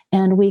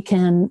 And we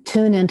can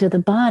tune into the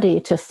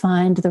body to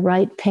find the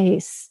right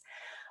pace.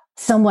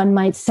 Someone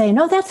might say,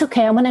 no, that's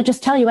okay. I want to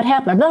just tell you what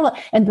happened. Blah,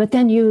 blah. But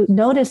then you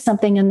notice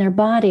something in their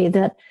body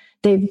that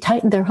they've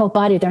tightened their whole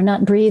body. They're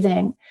not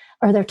breathing,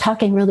 or they're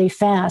talking really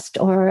fast,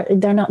 or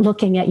they're not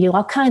looking at you.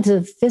 All kinds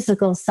of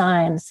physical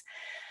signs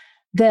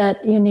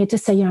that you need to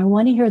say, I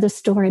want to hear the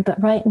story,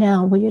 but right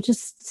now, will you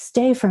just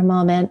stay for a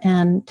moment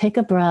and take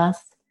a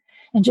breath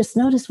and just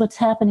notice what's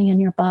happening in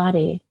your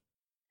body?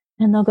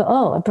 And they'll go,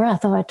 oh, a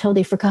breath. Oh, I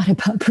totally forgot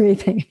about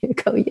breathing. You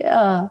go,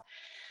 yeah.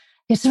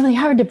 It's really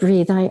hard to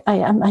breathe.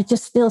 I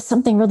just feel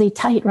something really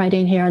tight right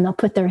in here. And they'll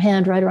put their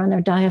hand right around their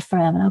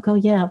diaphragm. And I'll go,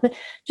 yeah, but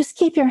just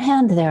keep your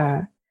hand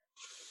there.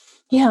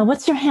 Yeah,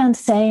 what's your hand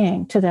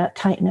saying to that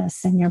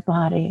tightness in your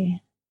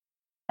body?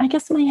 I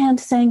guess my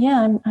hand's saying,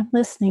 yeah, I'm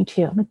listening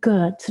to you. I'm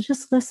good. So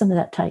just listen to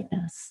that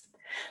tightness.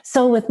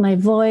 So with my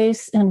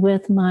voice and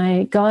with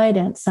my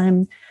guidance,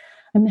 I'm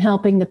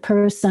helping the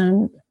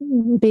person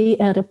be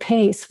at a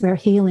pace where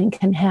healing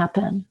can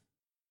happen.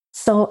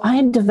 So I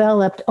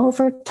developed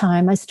over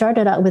time, I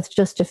started out with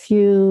just a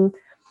few,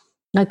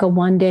 like a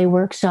one-day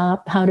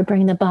workshop, how to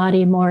bring the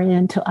body more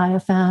into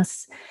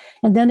IFS.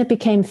 And then it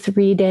became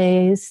 3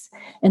 days.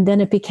 And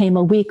then it became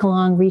a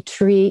week-long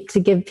retreat to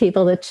give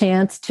people a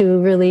chance to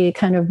really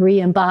kind of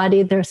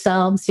re-embody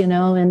themselves,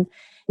 and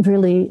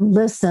really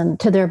listen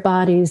to their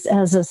bodies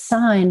as a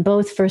sign,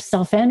 both for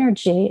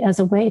self-energy, as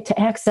a way to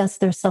access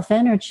their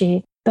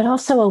self-energy, but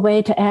also a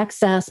way to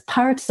access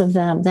parts of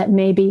them that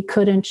maybe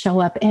couldn't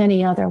show up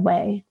any other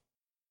way.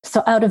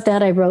 So out of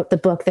that, I wrote the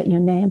book that you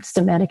named,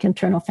 Somatic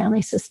Internal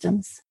Family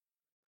Systems.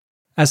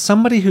 As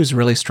somebody who's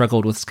really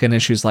struggled with skin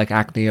issues like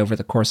acne over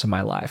the course of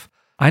my life,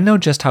 I know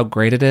just how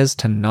great it is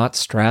to not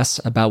stress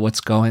about what's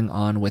going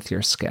on with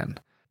your skin.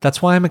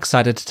 That's why I'm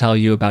excited to tell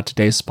you about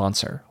today's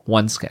sponsor,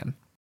 OneSkin.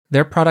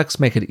 Their products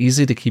make it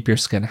easy to keep your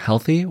skin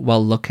healthy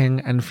while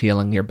looking and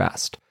feeling your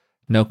best.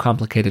 No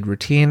complicated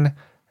routine,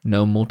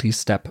 no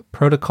multi-step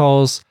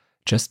protocols,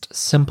 just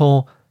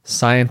simple,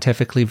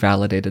 scientifically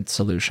validated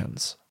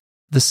solutions.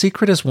 The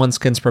secret is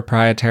OneSkin's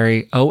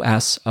proprietary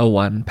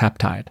OS01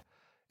 peptide.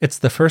 It's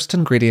the first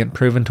ingredient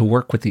proven to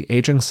work with the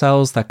aging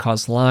cells that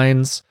cause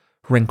lines,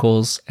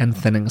 wrinkles, and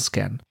thinning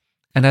skin.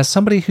 And as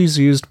somebody who's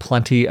used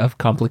plenty of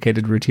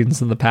complicated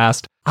routines in the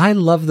past, I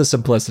love the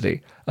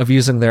simplicity of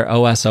using their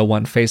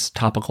OS01 face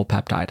topical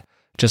peptide.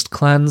 Just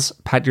cleanse,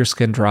 pat your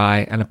skin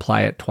dry, and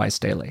apply it twice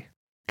daily.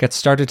 Get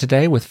started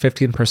today with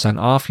 15%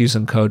 off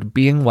using code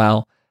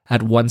BEINGWELL at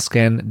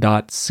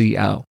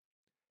oneskin.co.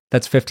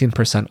 That's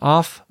 15%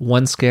 off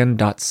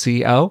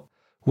oneskin.co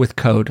with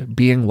code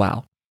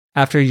BEINGWELL.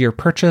 After your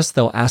purchase,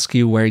 they'll ask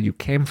you where you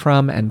came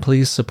from, and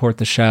please support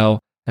the show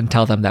and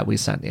tell them that we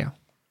sent you.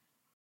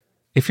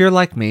 If you're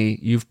like me,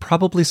 you've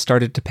probably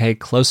started to pay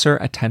closer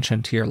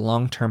attention to your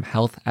long-term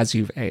health as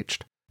you've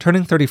aged.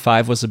 Turning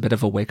 35 was a bit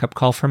of a wake-up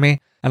call for me,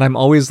 and I'm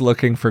always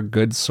looking for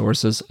good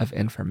sources of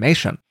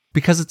information,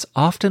 because it's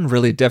often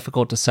really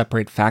difficult to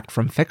separate fact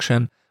from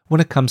fiction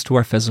when it comes to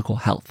our physical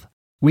health.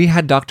 We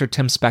had Dr.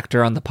 Tim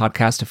Spector on the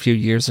podcast a few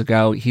years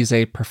ago. He's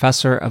a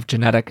professor of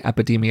genetic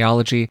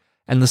epidemiology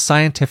and the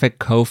scientific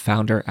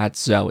co-founder at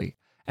Zoe.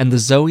 And the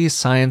Zoe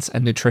Science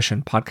and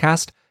Nutrition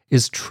podcast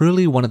is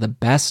truly one of the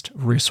best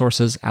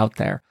resources out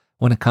there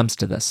when it comes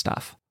to this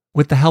stuff.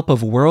 With the help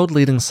of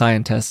world-leading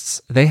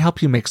scientists, they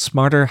help you make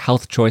smarter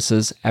health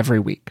choices every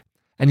week.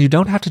 And you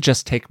don't have to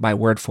just take my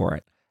word for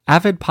it.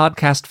 Avid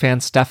podcast fan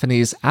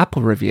Stephanie's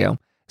Apple review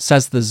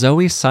says the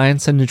Zoe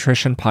Science and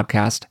Nutrition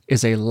podcast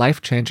is a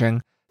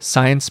life-changing,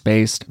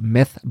 science-based,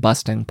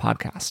 myth-busting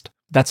podcast.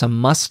 That's a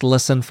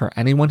must-listen for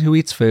anyone who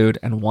eats food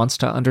and wants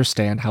to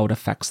understand how it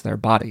affects their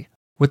body.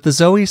 With the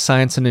Zoe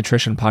Science and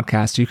Nutrition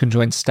podcast, you can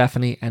join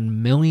Stephanie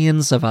and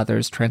millions of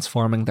others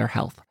transforming their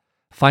health.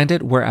 Find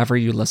it wherever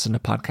you listen to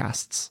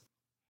podcasts.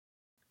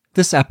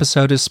 This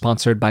episode is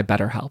sponsored by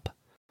BetterHelp.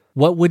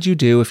 What would you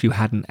do if you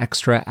had an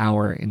extra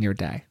hour in your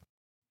day?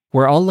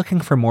 We're all looking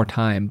for more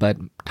time, but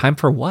time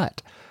for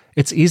what?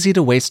 It's easy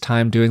to waste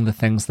time doing the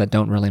things that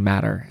don't really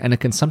matter, and it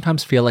can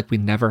sometimes feel like we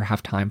never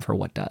have time for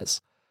what does.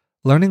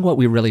 Learning what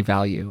we really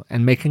value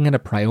and making it a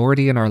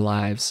priority in our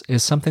lives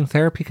is something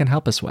therapy can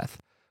help us with.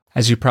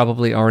 As you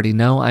probably already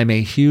know, I'm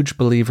a huge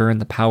believer in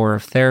the power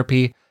of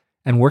therapy,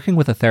 and working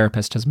with a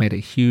therapist has made a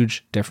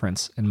huge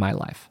difference in my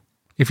life.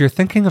 If you're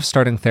thinking of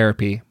starting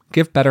therapy,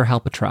 give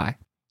BetterHelp a try.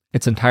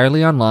 It's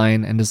entirely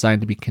online and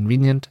designed to be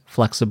convenient,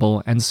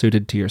 flexible, and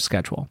suited to your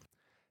schedule.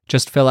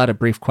 Just fill out a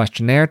brief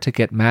questionnaire to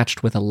get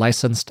matched with a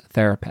licensed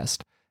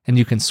therapist, and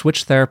you can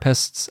switch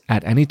therapists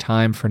at any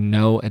time for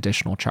no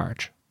additional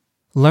charge.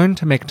 Learn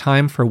to make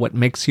time for what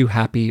makes you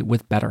happy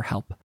with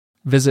BetterHelp.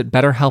 Visit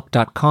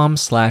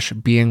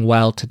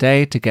betterhelp.com/beingwell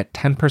today to get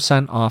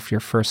 10% off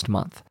your first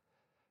month.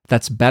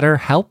 That's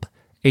BetterHelp,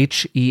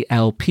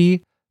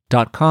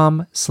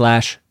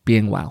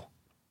 HELP.com/beingwell.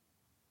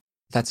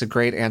 That's a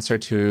great answer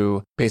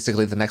to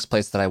basically the next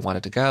place that I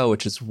wanted to go,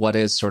 which is what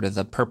is sort of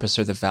the purpose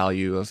or the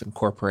value of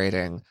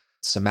incorporating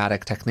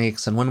somatic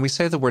techniques. And when we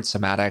say the word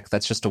somatic,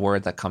 that's just a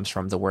word that comes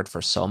from the word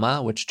for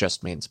soma, which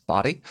just means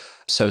body.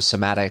 So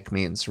somatic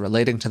means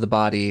relating to the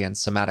body, and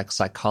somatic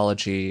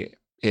psychology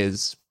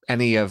is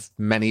any of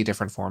many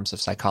different forms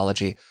of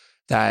psychology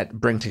that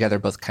bring together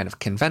both kind of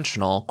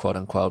conventional, quote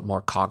unquote,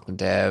 more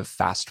cognitive,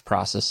 fast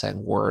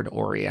processing, word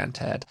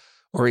oriented,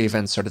 or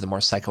even sort of the more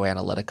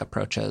psychoanalytic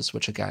approaches,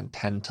 which again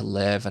tend to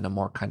live in a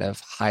more kind of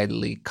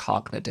highly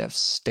cognitive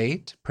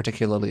state,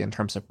 particularly in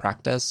terms of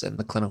practice in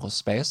the clinical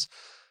space.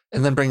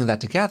 And then bringing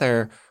that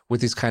together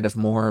with these kind of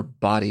more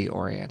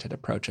body-oriented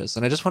approaches.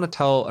 And I just want to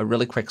tell a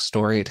really quick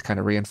story to kind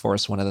of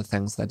reinforce one of the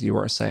things that you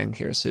are saying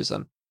here,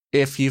 Susan.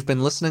 If you've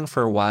been listening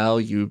for a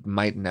while, you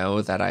might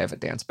know that I have a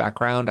dance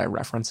background. I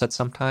reference it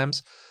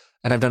sometimes.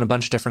 And I've done a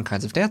bunch of different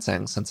kinds of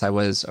dancing since I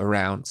was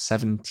around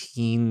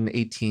 17,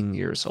 18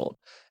 years old.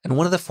 And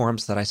one of the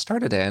forms that I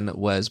started in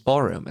was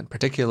ballroom, and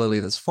particularly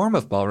this form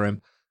of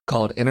ballroom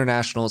called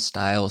International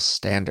Style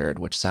Standard,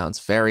 which sounds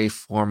very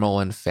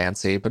formal and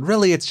fancy, but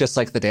really it's just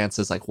like the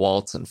dances like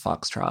waltz and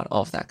foxtrot,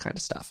 all of that kind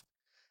of stuff.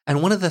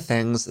 And one of the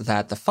things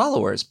that the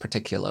followers,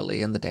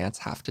 particularly in the dance,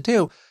 have to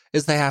do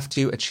is they have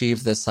to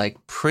achieve this like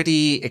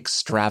pretty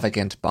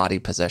extravagant body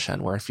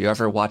position, where if you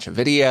ever watch a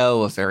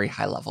video of very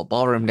high-level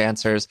ballroom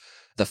dancers,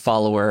 the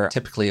follower,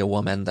 typically a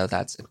woman, though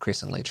that's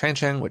increasingly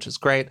changing, which is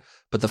great,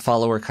 but the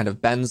follower kind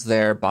of bends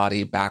their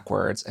body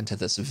backwards into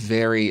this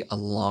very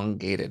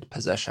elongated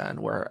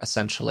position where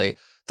essentially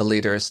the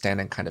leader is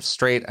standing kind of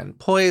straight and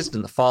poised,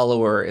 and the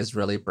follower is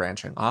really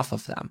branching off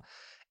of them.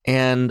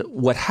 And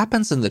what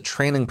happens in the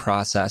training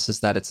process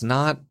is that it's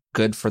not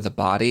good for the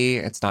body.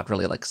 It's not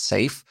really like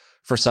safe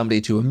for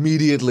somebody to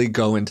immediately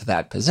go into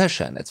that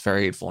position. It's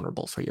very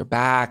vulnerable for your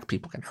back.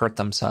 People can hurt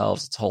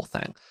themselves. It's a whole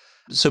thing.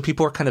 So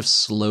people are kind of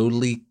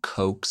slowly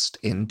coaxed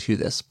into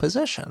this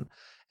position.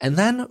 And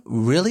then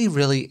really,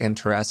 really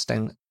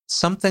interesting,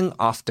 something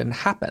often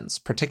happens,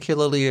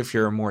 particularly if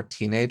you're a more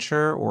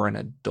teenager or an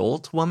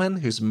adult woman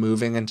who's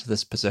moving into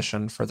this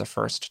position for the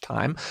first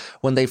time.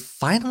 When they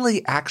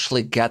finally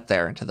actually get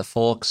there into the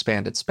full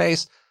expanded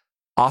space,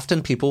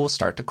 often people will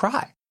start to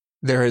cry.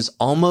 There is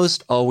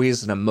almost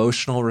always an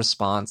emotional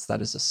response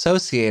that is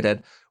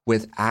associated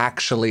with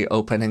actually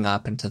opening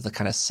up into the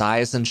kind of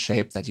size and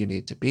shape that you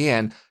need to be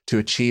in to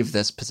achieve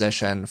this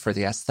position for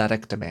the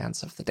aesthetic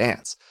demands of the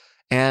dance.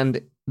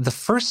 And the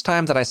first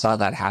time that I saw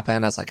that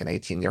happen as like an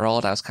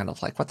 18-year-old, I was kind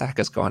of like, what the heck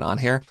is going on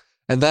here?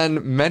 And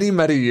then many,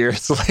 many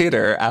years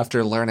later,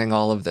 after learning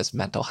all of this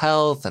mental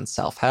health and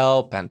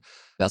self-help and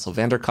Bessel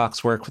van der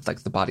Kolk's work with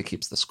like The Body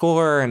Keeps the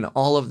Score and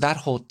all of that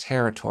whole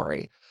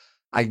territory,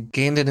 I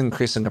gained an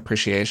increasing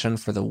appreciation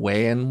for the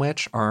way in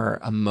which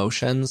our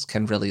emotions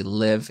can really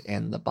live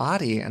in the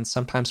body. And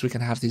sometimes we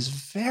can have these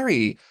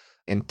very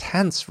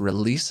intense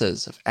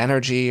releases of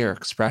energy or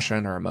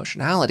expression or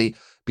emotionality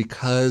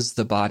because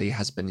the body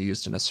has been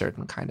used in a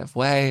certain kind of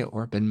way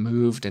or been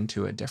moved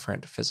into a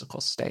different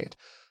physical state.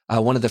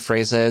 One of the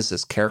phrases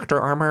is character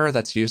armor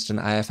that's used in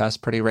IFS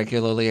pretty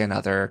regularly and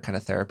other kind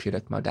of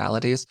therapeutic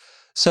modalities.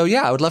 So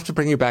yeah, I would love to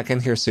bring you back in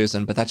here,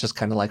 Susan, but that's just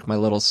kind of like my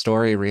little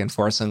story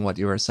reinforcing what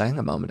you were saying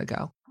a moment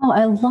ago. Oh,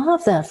 I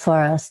love that,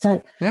 Forrest.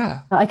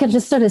 Yeah. I could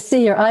just sort of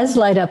see your eyes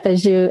light up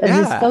as you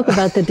spoke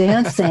about the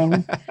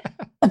dancing.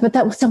 But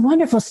that was a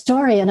wonderful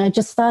story. And I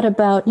just thought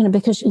about,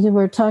 because you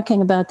were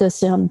talking about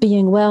this,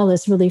 being well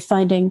is really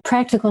finding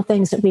practical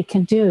things that we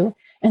can do.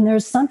 And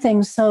there's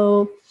something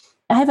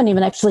I haven't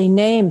even actually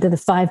named the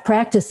 5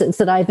 practices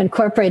that I've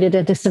incorporated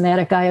into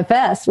somatic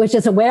IFS, which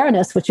is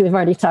awareness, which we've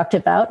already talked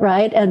about,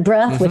 right? And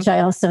breath, which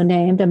I also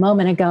named a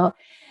moment ago.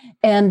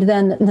 And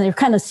then they're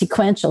kind of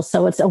sequential.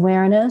 So it's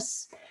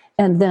awareness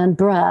and then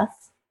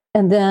breath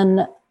and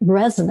then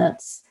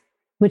resonance,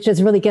 which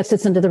really gets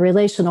us into the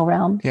relational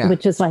realm,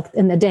 which is like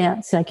in the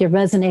dance, like you're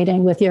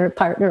resonating with your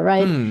partner,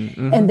 right?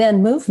 And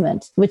then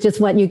movement, which is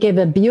what you gave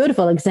a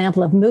beautiful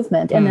example of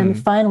movement. And then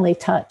finally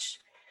touch.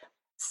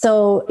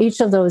 So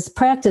each of those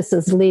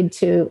practices lead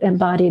to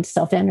embodied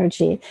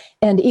self-energy,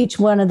 and each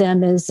one of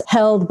them is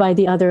held by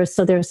the other.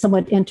 So they're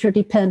somewhat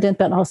interdependent,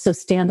 but also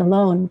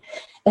standalone.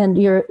 And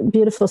your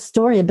beautiful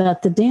story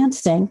about the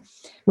dancing,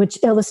 which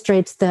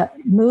illustrates that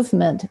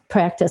movement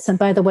practice. And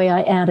by the way,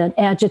 I add an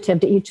adjective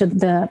to each of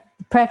the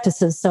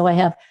practices. So I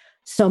have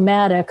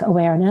somatic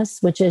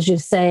awareness, which, as you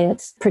say,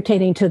 it's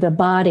pertaining to the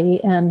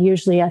body. And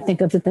usually I think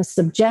of it as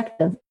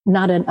subjective,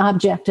 not an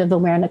objective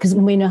awareness, because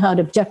we know how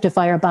to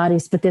objectify our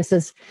bodies, but this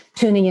is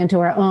tuning into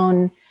our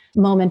own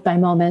moment by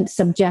moment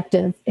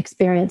subjective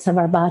experience of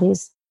our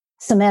bodies.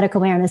 Somatic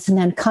awareness, and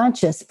then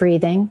conscious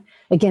breathing.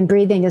 Again,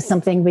 breathing is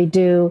something we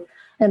do,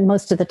 and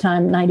most of the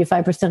time,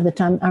 95% of the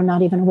time, are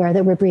not even aware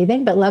that we're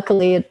breathing. But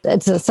luckily,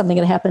 it's something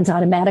that happens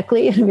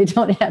automatically, and we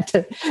don't have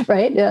to,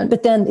 right?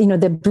 But then,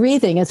 the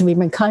breathing, as we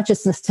bring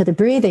consciousness to the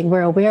breathing,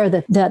 we're aware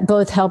that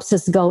both helps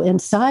us go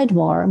inside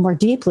more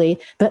deeply,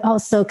 but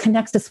also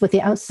connects us with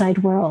the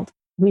outside world.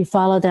 We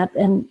follow that,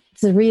 and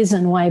it's the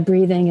reason why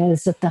breathing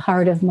is at the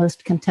heart of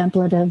most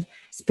contemplative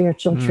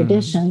spiritual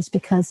traditions,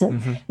 because it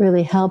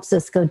really helps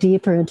us go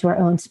deeper into our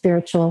own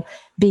spiritual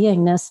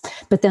beingness,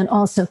 but then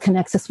also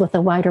connects us with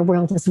the wider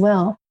world as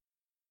well.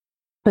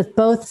 But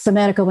both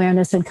somatic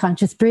awareness and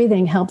conscious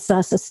breathing helps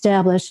us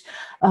establish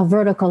a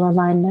vertical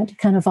alignment,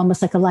 kind of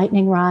almost like a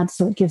lightning rod.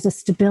 So it gives us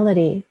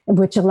stability,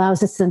 which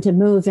allows us then to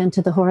move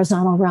into the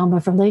horizontal realm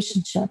of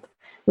relationship,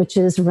 which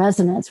is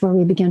resonance, where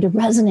we begin to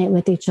resonate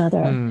with each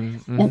other.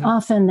 And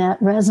often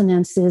that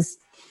resonance is,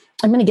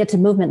 I'm going to get to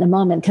movement in a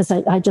moment, because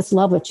I just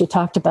love what you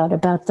talked about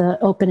the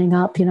opening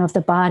up, of the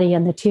body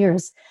and the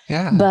tears.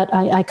 Yeah. But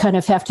I kind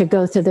of have to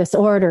go through this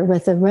order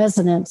with the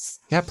resonance.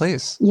 Yeah,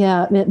 please.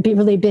 Yeah, it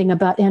really being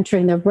about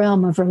entering the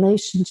realm of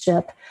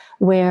relationship,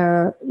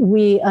 where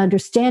we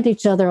understand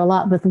each other a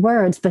lot with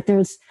words, but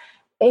there's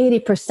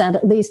 80%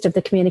 at least of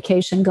the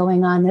communication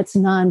going on that's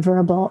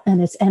nonverbal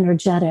and it's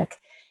energetic.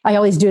 I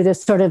always do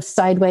this sort of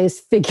sideways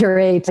figure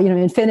 8,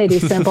 infinity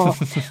symbol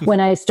when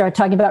I start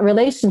talking about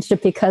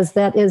relationship, because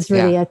that is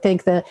really, I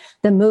think, the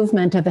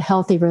movement of a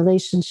healthy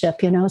relationship,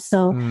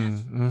 So,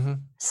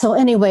 so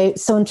anyway,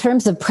 so in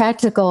terms of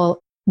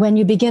practical, when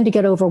you begin to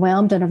get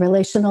overwhelmed on a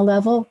relational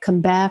level,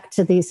 come back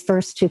to these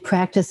first 2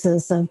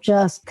 practices of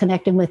just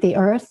connecting with the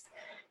earth,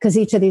 because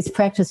each of these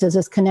practices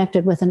is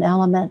connected with an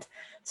element.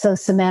 So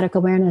somatic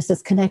awareness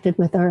is connected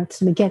with earth.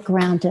 So we get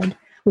grounded.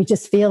 We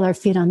just feel our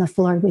feet on the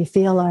floor. We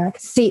feel our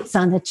seats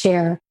on the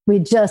chair. We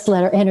just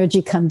let our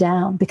energy come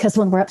down, because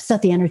when we're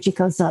upset, the energy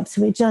goes up.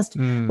 So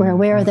we're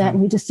aware of that,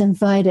 and we just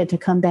invite it to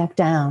come back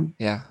down.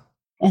 Yeah.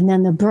 And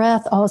then the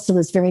breath also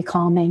is very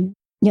calming,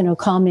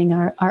 calming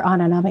our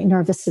autonomic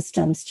nervous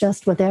systems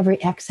just with every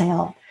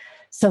exhale.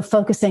 So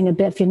focusing a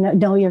bit, if you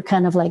know you're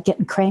kind of like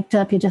getting cranked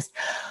up, you just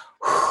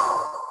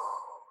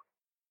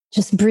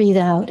breathe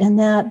out. And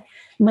that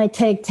might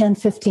take 10,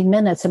 15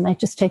 minutes. It might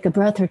just take a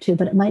breath or 2,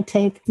 but it might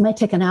take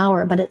an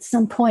hour. But at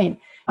some point,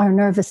 our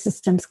nervous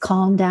systems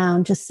calm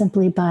down just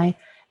simply by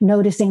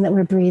noticing that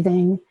we're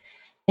breathing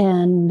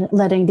and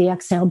letting the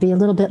exhale be a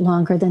little bit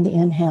longer than the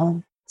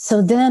inhale.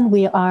 So then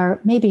we are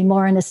maybe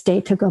more in a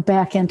state to go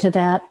back into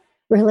that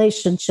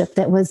relationship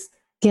that was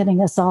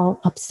getting us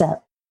all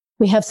upset.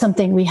 We have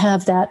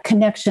that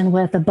connection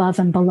with above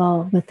and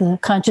below. With the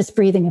conscious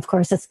breathing, of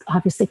course, it's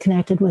obviously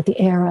connected with the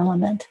air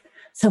element.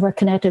 So we're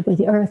connected with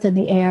the earth and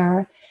the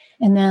air.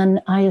 And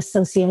then I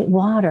associate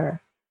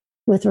water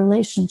with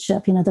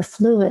relationship, the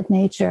fluid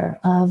nature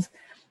of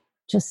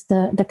just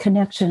the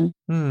connection.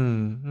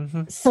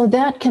 So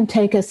that can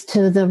take us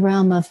to the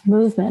realm of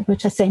movement,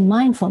 which I say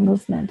mindful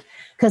movement.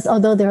 Because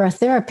although there are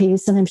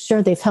therapies, and I'm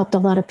sure they've helped a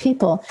lot of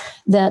people,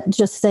 that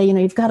just say,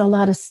 you've got a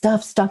lot of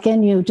stuff stuck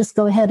in you, just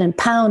go ahead and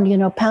pound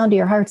to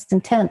your heart's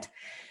content.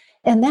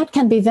 And that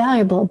can be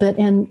valuable. But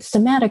in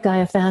somatic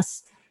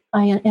IFS,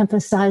 I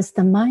emphasize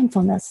the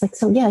mindfulness. Like,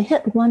 so yeah,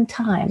 hit one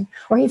time,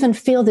 or even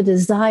feel the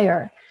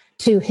desire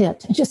to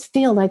hit. Just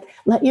feel like,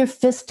 let your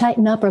fist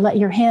tighten up, or let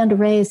your hand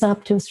raise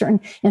up to a certain,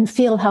 and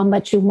feel how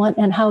much you want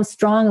and how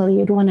strongly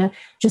you'd want to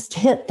just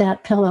hit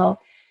that pillow.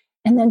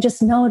 And then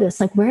just notice,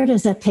 like, where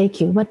does that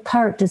take you? What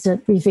part does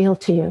it reveal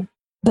to you?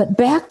 But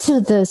back to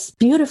this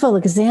beautiful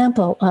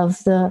example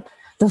of the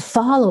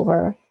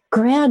follower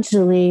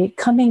gradually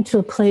coming to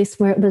a place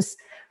where it was,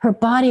 her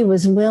body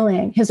was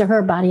willing, his or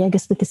her body, I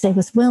guess we could say,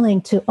 was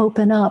willing to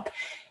open up.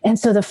 And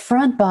so the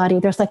front body,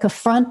 there's like a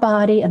front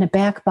body and a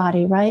back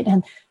body, right?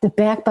 And the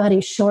back body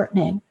is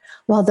shortening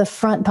while the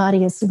front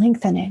body is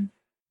lengthening.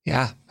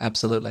 Yeah,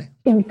 absolutely.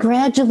 And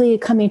gradually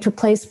coming to a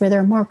place where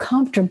they're more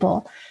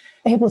comfortable,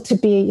 able to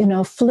be,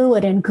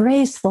 fluid and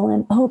graceful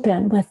and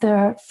open with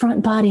their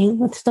front body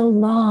with so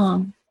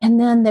long. And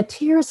then the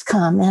tears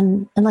come.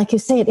 And like you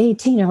say, at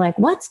 18, you're like,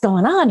 what's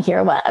going on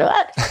here? What?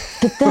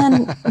 But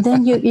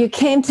then you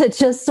came to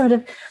just sort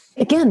of,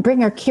 again,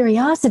 bring our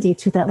curiosity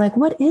to that. Like,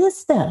 what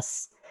is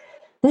this?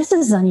 This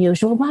is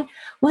unusual. Why?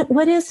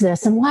 What is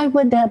this? And why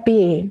would that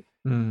be?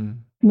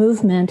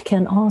 Movement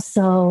can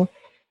also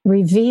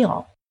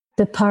reveal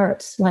the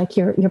parts, like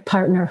your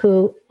partner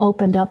who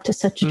opened up to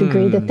such a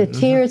degree that the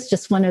tears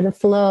just wanted to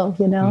flow,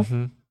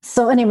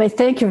 So anyway,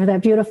 thank you for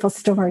that beautiful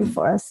story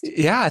for us.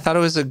 Yeah, I thought it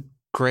was a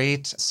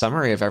great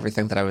summary of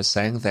everything that I was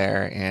saying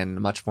there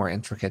in much more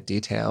intricate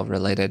detail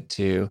related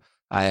to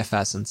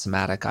IFS and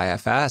somatic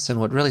IFS. And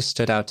what really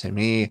stood out to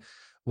me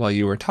while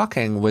you were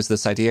talking was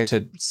this idea,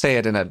 to say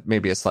it in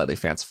maybe a slightly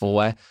fanciful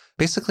way,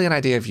 basically an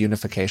idea of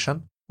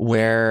unification,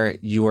 where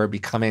you are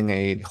becoming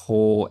a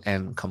whole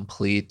and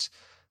complete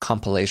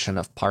compilation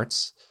of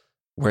parts,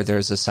 where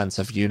there's a sense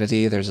of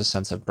unity, there's a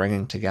sense of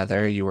bringing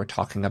together. You were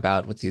talking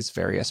about with these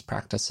various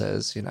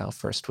practices,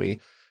 first we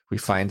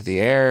find the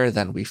air,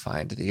 then we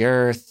find the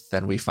earth,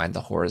 then we find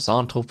the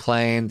horizontal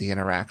plane, the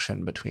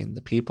interaction between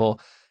the people.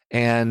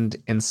 And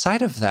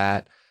inside of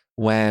that,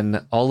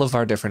 when all of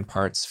our different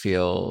parts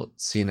feel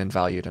seen and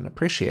valued and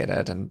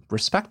appreciated and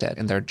respected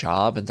in their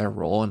job and their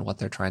role and what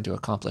they're trying to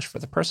accomplish for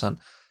the person,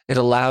 it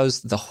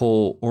allows the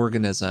whole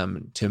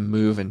organism to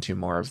move into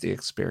more of the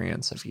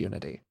experience of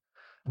unity,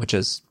 which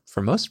is,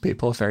 for most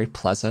people, very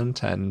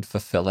pleasant and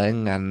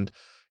fulfilling and,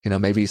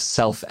 maybe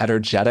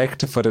self-energetic,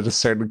 to put it a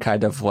certain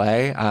kind of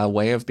way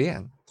of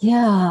being.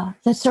 Yeah,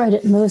 that's right.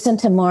 It moves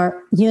into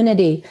more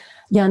unity.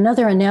 Yeah,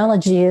 another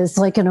analogy is,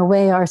 like, in a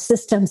way, our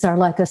systems are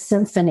like a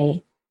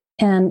symphony,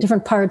 and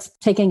different parts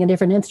taking a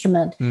different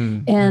instrument.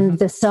 And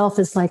the self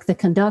is like the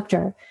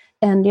conductor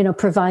and,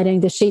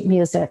 providing the sheet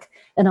music.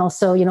 And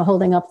also,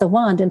 holding up the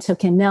wand and say,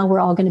 okay, now we're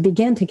all going to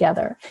begin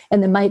together.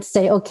 And they might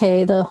say,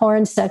 okay, the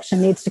horn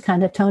section needs to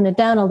kind of tone it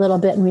down a little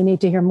bit, and we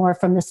need to hear more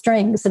from the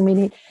strings. And we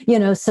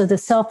need, so the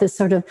self is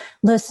sort of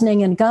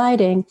listening and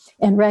guiding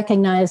and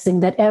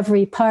recognizing that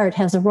every part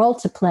has a role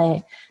to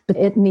play, but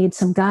it needs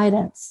some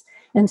guidance.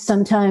 And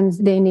sometimes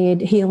they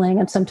need healing,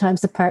 and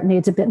sometimes the part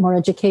needs a bit more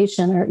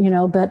education,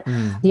 but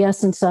the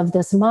essence of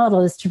this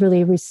model is to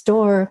really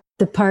restore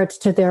the parts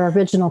to their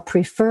original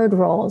preferred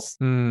roles.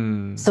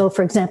 So,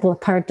 for example, a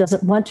part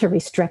doesn't want to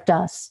restrict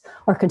us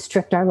or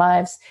constrict our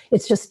lives.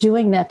 It's just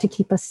doing that to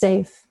keep us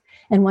safe.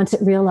 And once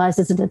it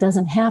realizes that it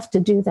doesn't have to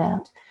do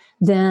that,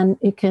 then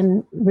it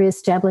can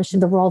reestablish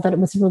the role that it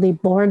was really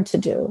born to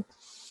do.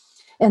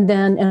 And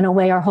then, in a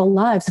way, our whole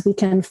lives, we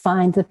can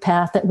find the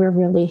path that we're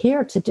really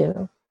here to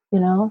do.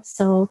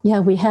 So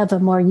yeah, we have a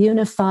more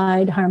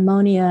unified,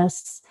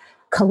 harmonious,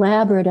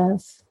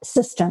 collaborative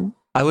system.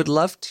 I would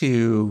love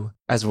to,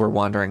 as we're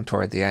wandering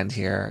toward the end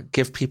here,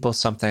 give people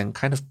something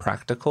kind of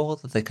practical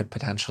that they could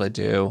potentially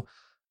do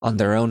on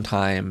their own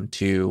time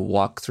to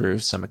walk through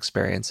some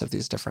experience of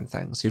these different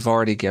things. You've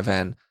already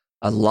given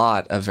a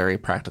lot of very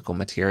practical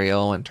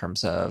material in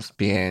terms of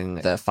being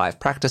the 5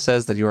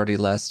 practices that you already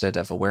listed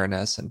of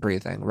awareness and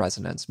breathing,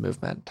 resonance,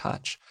 movement,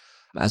 touch,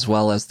 as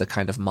well as the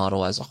kind of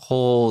model as a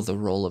whole, the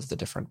role of the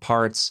different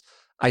parts.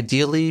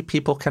 Ideally,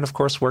 people can, of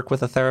course, work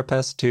with a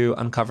therapist to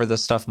uncover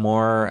this stuff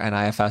more, an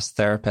IFS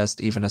therapist,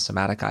 even a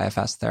somatic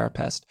IFS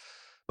therapist.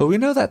 But we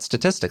know that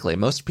statistically,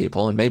 most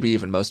people, and maybe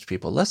even most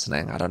people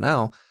listening, I don't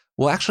know,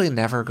 will actually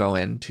never go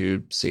in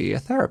to see a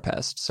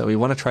therapist. So we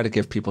want to try to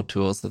give people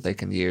tools that they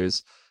can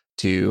use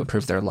to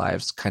improve their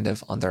lives kind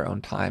of on their own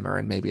time or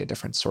in maybe a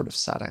different sort of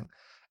setting.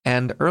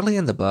 And early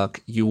in the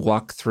book, you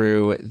walk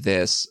through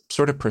this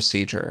sort of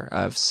procedure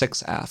of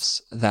 6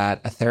 Fs that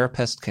a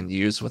therapist can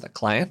use with a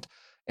client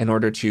in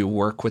order to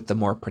work with the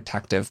more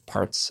protective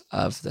parts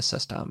of the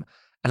system.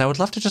 And I would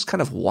love to just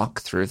kind of walk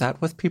through that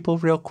with people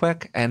real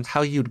quick, and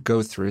how you'd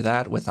go through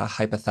that with a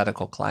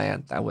hypothetical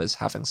client that was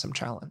having some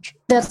challenge.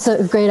 That's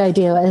a great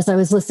idea. As I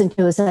was listening to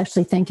it, I was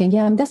actually thinking,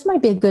 this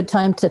might be a good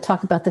time to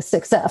talk about the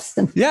 6 Fs.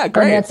 Yeah,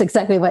 great. And that's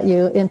exactly what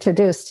you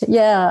introduced.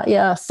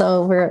 Yeah.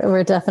 So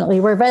we're definitely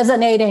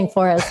resonating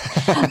for us.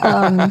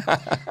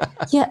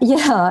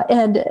 Yeah.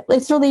 And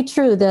it's really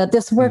true that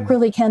this work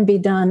really can be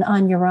done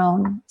on your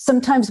own.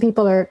 Sometimes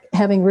people are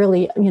having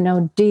really,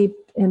 deep,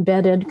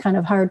 embedded, kind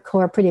of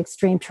hardcore, pretty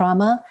extreme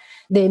trauma.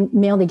 They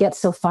may only get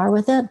so far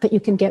with it, but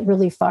you can get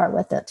really far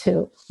with it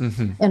too,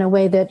 in a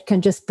way that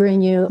can just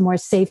bring you more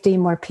safety,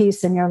 more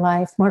peace in your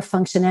life, more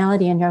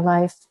functionality in your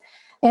life.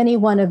 Any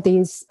one of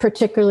these,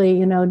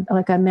 particularly,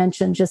 like I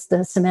mentioned, just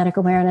the somatic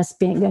awareness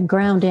being and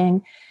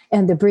grounding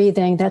and the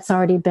breathing, that's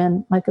already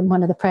been like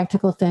one of the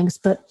practical things.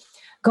 But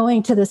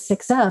going to the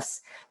 6Fs,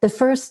 the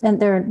first, and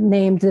they're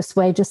named this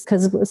way just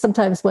because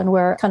sometimes when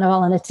we're kind of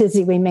all in a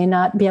tizzy, we may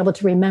not be able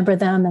to remember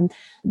them. And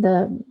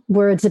the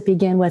words that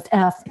begin with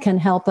F can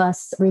help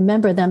us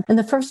remember them. And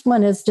the first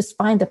one is just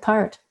find the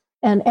part.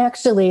 And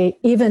actually,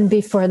 even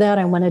before that,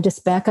 I want to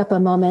just back up a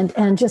moment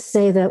and just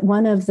say that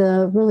one of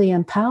the really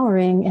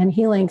empowering and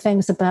healing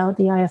things about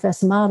the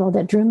IFS model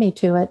that drew me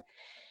to it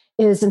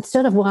is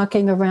instead of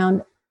walking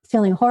around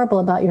feeling horrible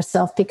about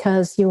yourself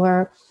because you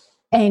are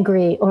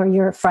angry or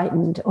you're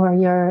frightened or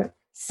you're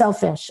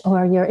selfish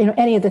or you're,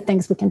 any of the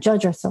things we can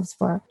judge ourselves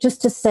for,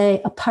 just to say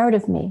a part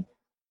of me,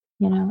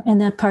 and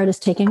that part is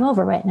taking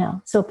over right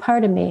now. So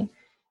part of me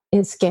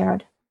is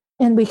scared.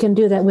 And we can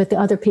do that with the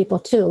other people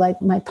too.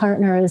 Like my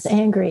partner is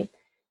angry.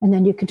 And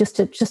then you could just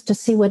to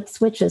see what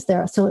switches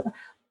there. So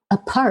a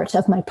part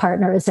of my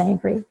partner is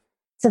angry.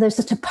 So there's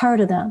just a part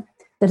of them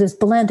that is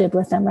blended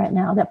with them right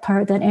now.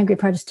 That angry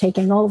part is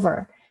taking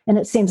over. And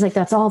it seems like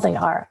that's all they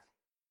are.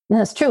 And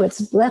that's true.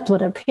 That's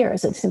what it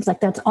appears. It seems like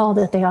that's all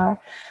that they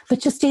are. But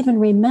just even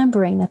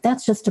remembering that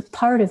that's just a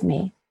part of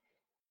me.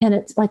 And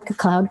it's like a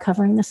cloud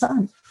covering the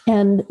sun.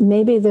 And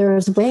maybe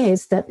there's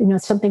ways that,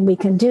 something we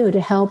can do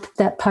to help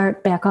that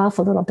part back off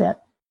a little bit.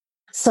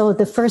 So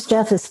the first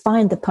F is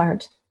find the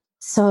part.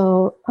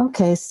 So,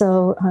 okay.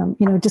 So,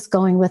 just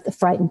going with the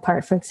frightened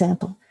part, for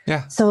example.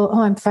 Yeah. So,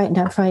 I'm frightened.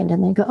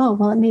 And they go, oh,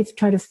 well, let me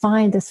try to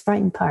find this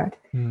frightened part.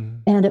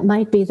 And it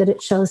might be that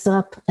it shows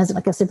up as,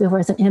 like I said before,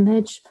 as an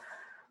image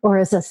or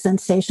as a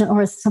sensation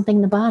or as something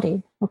in the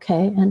body.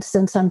 Okay. And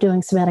since I'm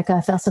doing somatic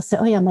IFS, I'll say,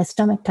 oh yeah, my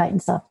stomach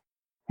tightens up.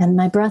 And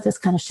my breath is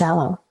kind of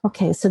shallow.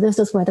 Okay, so this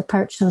is where the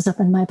part shows up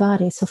in my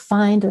body. So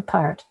find the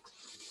part.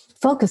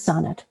 Focus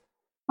on it.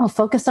 Oh,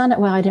 focus on it?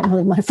 Well, I didn't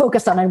really want to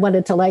focus on it. I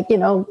wanted to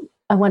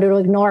I wanted to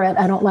ignore it.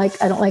 I don't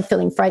like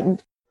feeling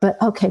frightened.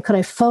 But okay, could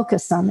I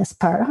focus on this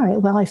part? All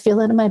right, well, I feel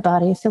it in my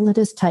body. I feel it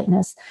as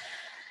tightness.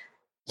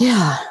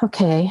 Yeah,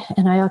 okay.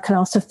 And I can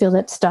also feel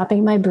it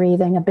stopping my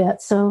breathing a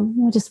bit. So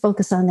we'll just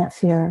focus on that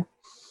fear.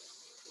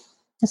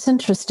 It's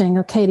interesting.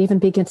 Okay, it even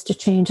begins to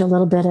change a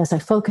little bit as I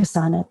focus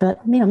on it,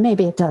 but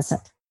maybe it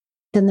doesn't.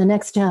 Then the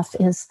next F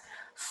is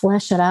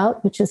flesh it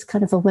out, which is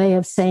kind of a way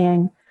of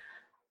saying,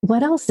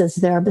 what else is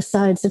there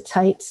besides a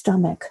tight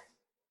stomach?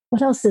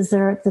 What else is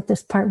there that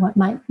this part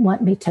might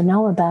want me to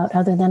know about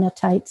other than a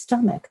tight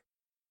stomach?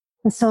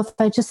 And so if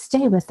I just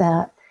stay with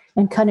that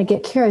and kind of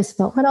get curious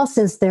about what else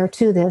is there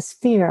to this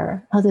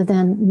fear other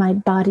than my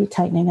body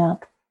tightening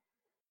up,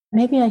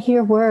 maybe I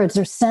hear words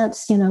or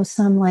sense,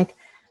 some like,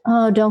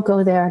 oh, don't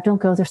go there.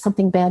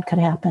 Something bad could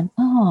happen.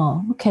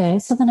 Oh, okay.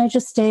 So then I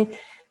just stay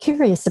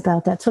curious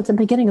about that. So it's the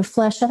beginning of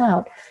flesh it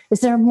out. Is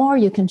there more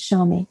you can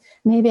show me?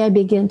 Maybe I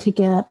begin to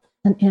get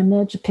an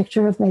image, a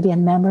picture of maybe a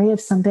memory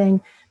of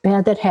something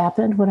bad that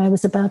happened when I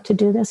was about to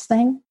do this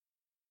thing.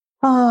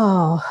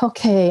 Oh,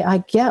 okay.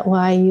 I get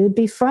why you'd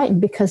be frightened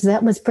because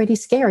that was pretty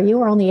scary. You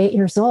were only 8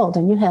 years old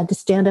and you had to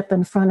stand up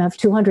in front of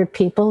 200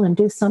 people and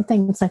do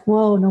something. It's like,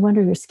 whoa, no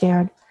wonder you're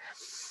scared.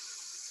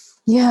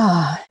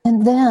 Yeah.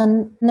 And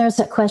then there's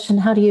that question,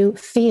 how do you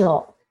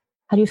feel?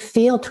 How do you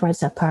feel towards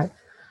that part?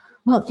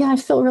 Well, yeah, I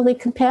feel really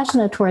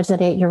compassionate towards that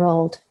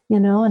 8-year-old,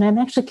 and I'm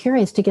actually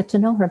curious to get to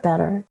know her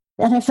better.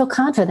 And I feel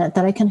confident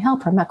that I can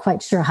help her. I'm not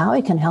quite sure how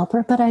I can help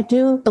her, but I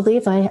do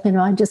believe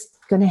I'm just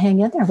going to hang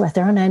in there with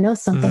her. And I know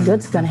something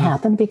good's going to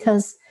happen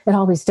because it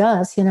always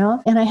does,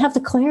 And I have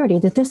the clarity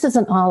that this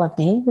isn't all of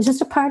me. There's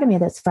just a part of me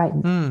that's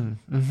frightened.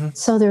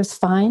 So there's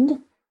find,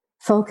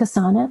 focus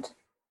on it.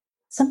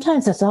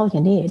 Sometimes that's all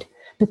you need.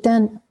 But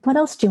then what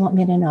else do you want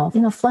me to know?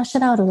 Flesh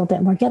it out a little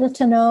bit more. Get it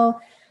to know,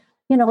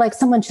 like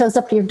someone shows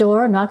up to your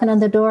door, knocking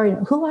on the door.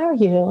 Who are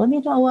you? Let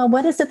me know, well,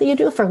 what is it that you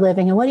do for a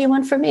living? And what do you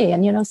want from me?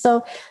 And,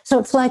 so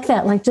it's like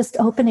that, like just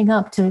opening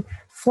up to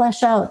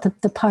flesh out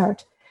the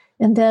part.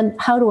 And then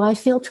how do I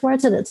feel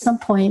towards it? At some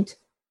point,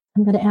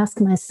 I'm going to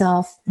ask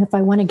myself, if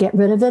I want to get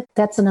rid of it,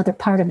 that's another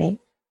part of me.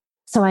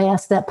 So I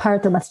ask that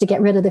part that wants to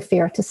get rid of the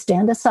fear to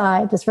stand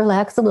aside, just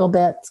relax a little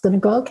bit. It's going to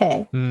go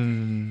okay.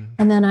 And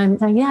then I'm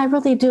like, yeah, I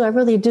really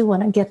do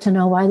want to get to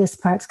know why this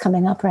part's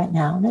coming up right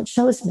now. And it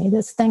shows me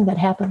this thing that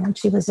happened when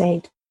she was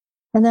 8.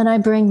 And then I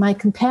bring my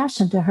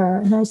compassion to her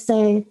and I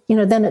say,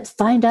 then it's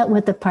find out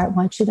what the part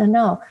wants you to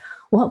know.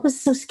 What was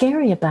so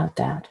scary about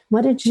that?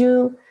 What did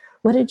you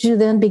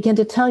then begin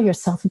to tell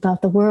yourself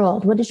about the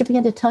world? What did you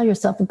begin to tell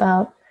yourself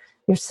about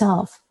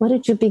yourself? What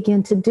did you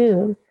begin to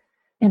do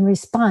in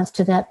response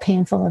to that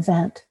painful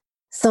event?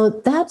 So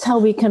that's how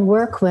we can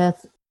work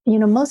with,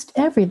 most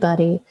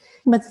everybody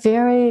with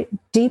very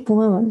deep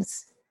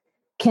wounds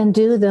can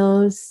do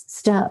those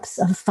steps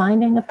of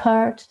finding a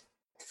part,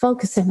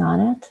 focusing on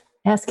it,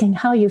 asking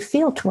how you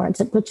feel towards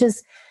it, which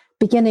is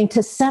beginning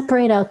to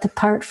separate out the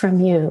part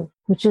from you,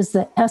 which is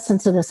the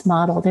essence of this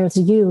model. There's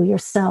you,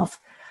 yourself,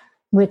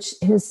 which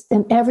is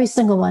in every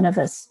single one of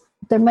us.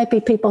 There might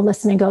be people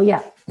listening go,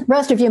 yeah, the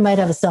rest of you might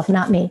have a self,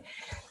 not me.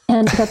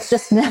 And that's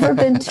just never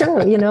been true.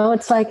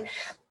 It's like,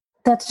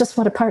 that's just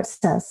what a part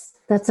says.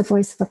 That's the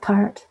voice of a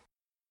part.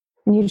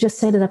 And you just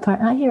say to the part,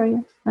 I hear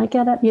you. I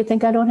get it. You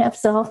think I don't have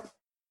self.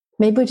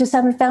 Maybe we just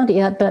haven't found it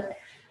yet. But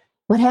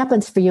what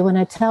happens for you when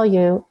I tell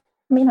you,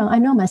 I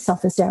know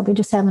myself is there. We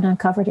just haven't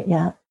uncovered it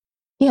yet.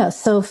 Yeah.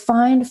 So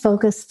find,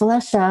 focus,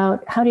 flesh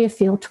out. How do you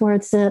feel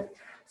towards it?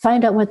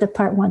 Find out what the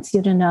part wants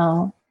you to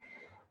know.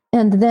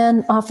 And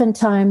then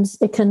oftentimes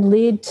it can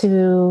lead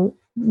to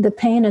the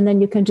pain. And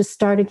then you can just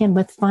start again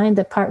with find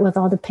the part with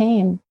all the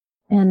pain.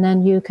 And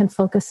then you can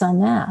focus on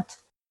that.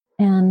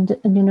 And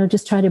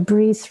just try to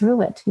breathe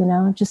through it,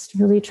 just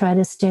really try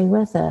to stay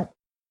with it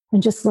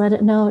and just let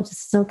it know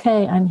it's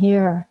okay. I'm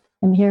here.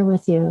 I'm here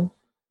with you.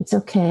 It's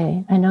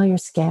okay. I know you're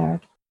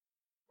scared.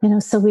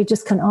 So we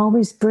just can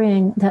always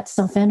bring that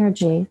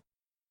self-energy.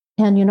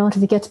 And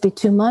if it gets to be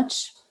too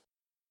much,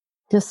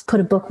 just put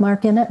a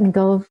bookmark in it and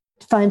go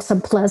find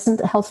some pleasant,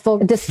 healthful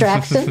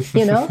distraction,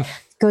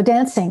 go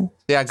dancing.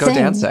 Yeah, go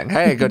dancing.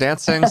 Hey, go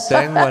dancing,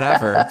 sing,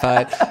 whatever.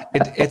 But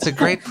it's a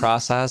great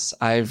process.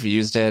 I've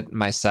used it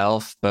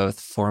myself, both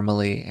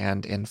formally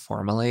and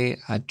informally,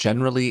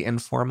 generally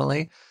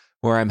informally,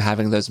 where I'm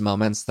having those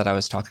moments that I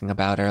was talking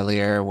about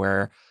earlier,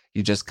 where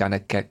you just kind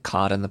of get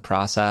caught in the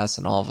process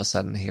and all of a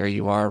sudden here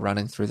you are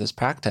running through this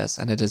practice.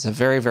 And it is a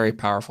very, very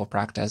powerful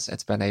practice.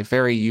 It's been a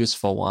very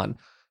useful one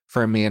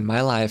for me in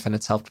my life, and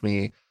it's helped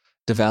me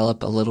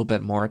develop a little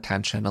bit more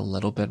attention, a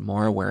little bit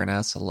more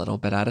awareness, a little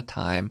bit at a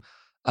time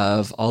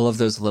of all of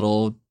those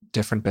little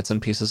different bits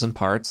and pieces and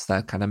parts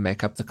that kind of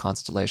make up the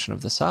constellation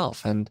of the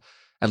self. And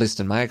at least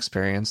in my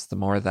experience, the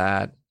more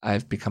that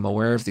I've become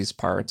aware of these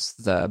parts,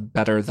 the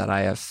better that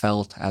I have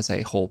felt as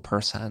a whole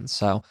person.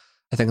 So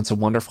I think it's a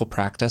wonderful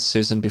practice.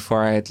 Susan,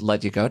 before I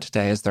let you go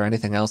today, is there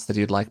anything else that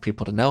you'd like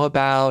people to know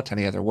about?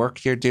 Any other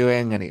work you're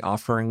doing? Any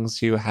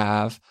offerings you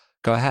have?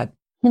 Go ahead.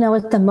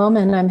 At the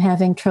moment, I'm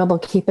having trouble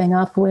keeping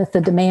up with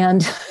the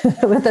demand,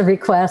 with the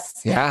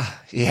requests. Yeah,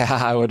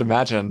 I would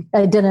imagine.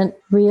 I didn't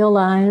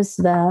realize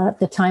that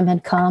the time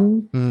had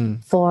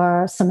come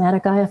for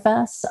somatic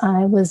IFS.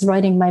 I was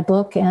writing my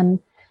book and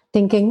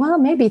thinking, well,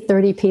 maybe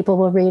 30 people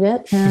will read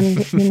it. And,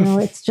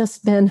 it's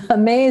just been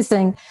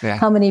amazing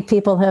how many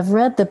people have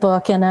read the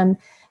book. And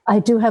I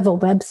do have a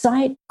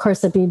website. Of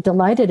course, I'd be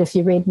delighted if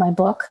you read my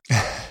book.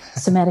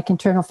 Somatic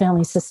Internal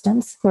Family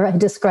Systems, where I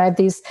describe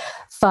these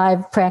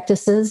 5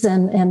 practices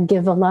and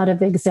give a lot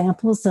of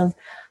examples of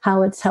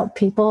how it's helped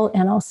people.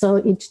 And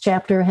also each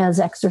chapter has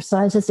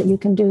exercises that you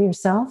can do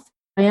yourself.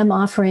 I am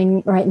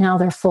offering right now,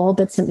 they're full,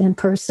 but some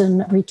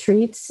in-person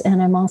retreats.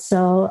 And I'm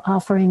also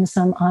offering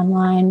some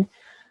online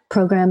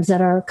programs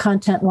that are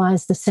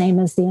content-wise the same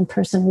as the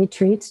in-person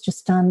retreats,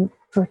 just done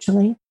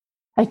virtually.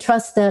 I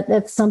trust that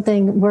if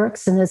something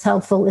works and is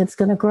helpful, it's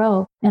going to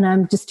grow. And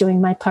I'm just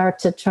doing my part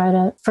to try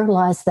to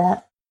fertilize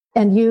that.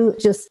 And you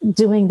just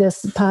doing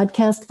this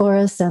podcast for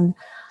us and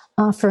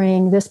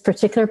offering this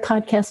particular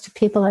podcast to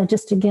people, I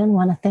just, again,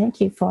 want to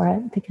thank you for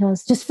it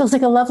because it just feels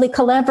like a lovely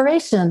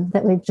collaboration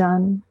that we've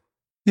done.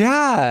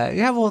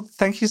 Yeah. Well,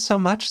 thank you so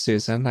much,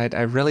 Susan. I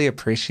really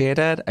appreciate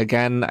it.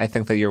 Again, I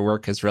think that your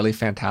work is really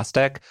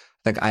fantastic.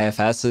 I think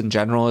IFS in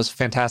general is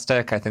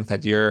fantastic. I think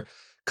that your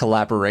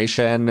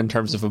collaboration in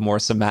terms of a more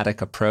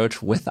somatic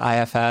approach with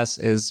IFS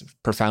is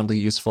profoundly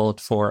useful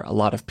for a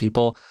lot of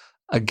people.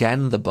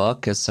 Again, the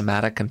book is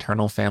Somatic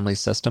Internal Family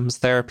Systems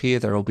Therapy.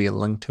 There will be a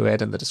link to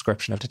it in the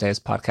description of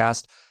today's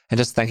podcast. And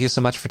just thank you so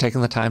much for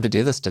taking the time to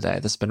do this today.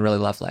 This has been really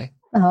lovely.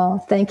 Oh,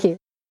 thank you.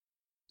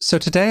 So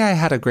today I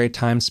had a great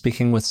time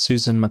speaking with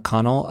Susan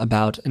McConnell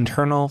about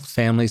internal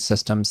family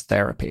systems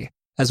therapy.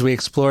 As we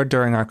explored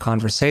during our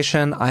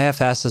conversation,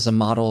 IFS is a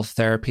model of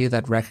therapy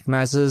that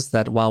recognizes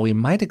that while we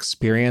might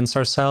experience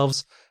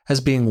ourselves as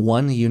being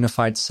one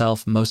unified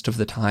self most of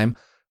the time,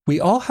 we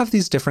all have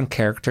these different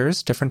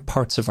characters, different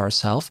parts of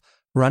ourself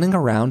running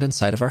around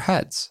inside of our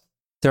heads.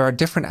 There are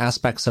different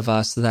aspects of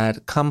us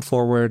that come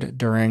forward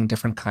during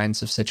different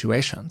kinds of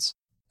situations.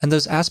 And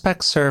those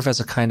aspects serve as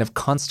a kind of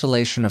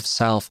constellation of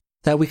self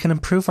that we can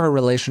improve our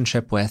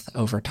relationship with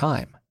over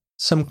time.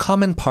 Some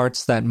common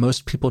parts that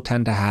most people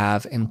tend to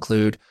have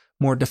include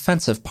more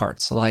defensive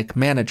parts, like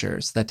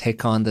managers that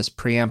take on this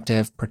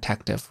preemptive,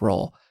 protective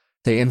role.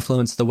 They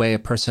influence the way a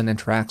person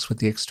interacts with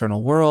the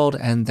external world,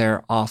 and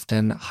they're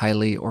often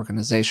highly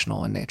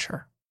organizational in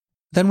nature.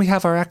 Then we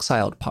have our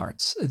exiled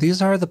parts. These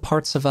are the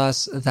parts of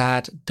us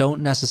that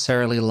don't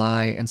necessarily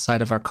lie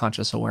inside of our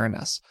conscious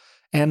awareness.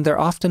 And they're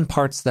often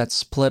parts that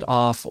split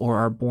off or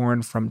are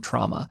born from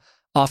trauma,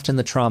 often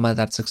the trauma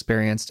that's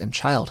experienced in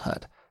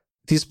childhood.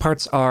 These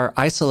parts are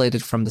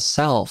isolated from the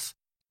self,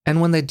 and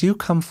when they do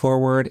come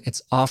forward,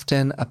 it's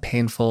often a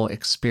painful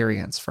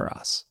experience for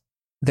us.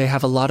 They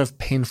have a lot of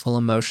painful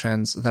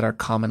emotions that are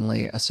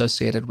commonly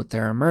associated with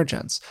their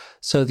emergence,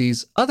 so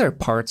these other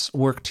parts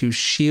work to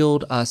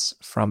shield us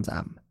from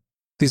them.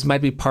 These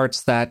might be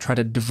parts that try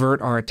to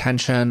divert our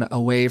attention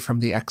away from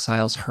the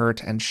exile's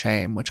hurt and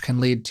shame, which can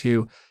lead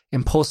to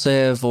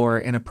impulsive or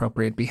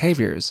inappropriate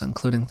behaviors,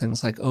 including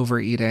things like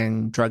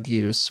overeating, drug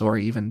use, or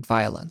even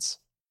violence.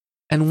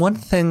 And one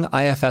thing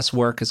IFS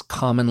work is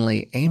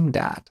commonly aimed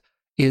at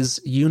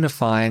is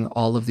unifying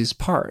all of these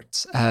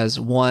parts as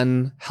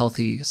one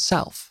healthy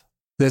self.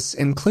 This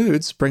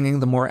includes bringing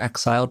the more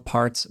exiled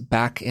parts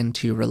back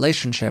into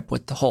relationship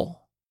with the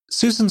whole.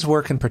 Susan's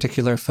work in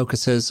particular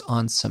focuses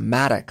on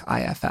somatic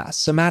IFS.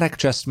 Somatic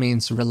just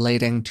means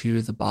relating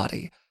to the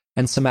body.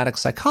 And somatic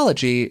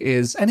psychology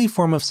is any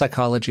form of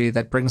psychology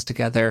that brings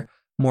together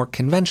more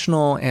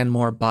conventional and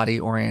more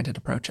body-oriented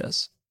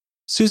approaches.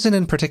 Susan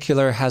in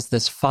particular has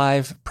this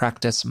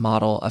 5-practice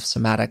model of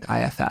somatic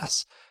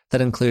IFS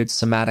that includes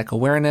somatic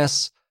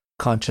awareness,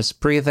 conscious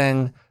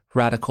breathing,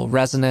 radical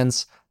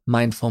resonance,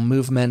 mindful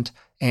movement,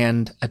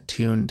 and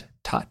attuned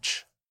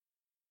touch.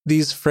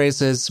 These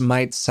phrases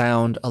might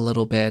sound a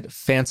little bit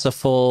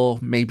fanciful,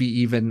 maybe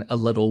even a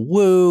little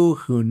woo,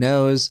 who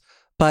knows?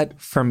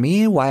 But for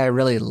me, why I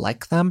really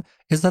like them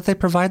is that they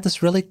provide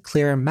this really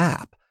clear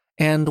map.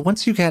 And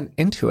once you get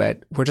into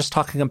it, we're just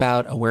talking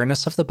about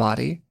awareness of the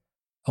body,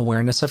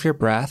 awareness of your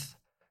breath,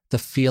 the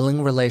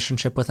feeling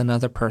relationship with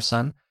another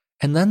person,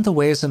 and then the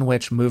ways in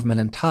which movement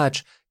and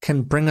touch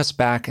can bring us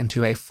back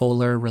into a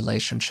fuller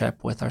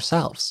relationship with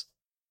ourselves.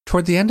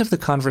 Toward the end of the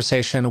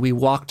conversation, we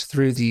walked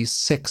through the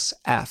 6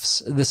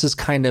 Fs. This is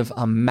kind of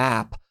a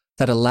map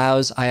that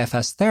allows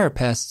IFS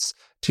therapists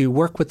to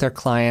work with their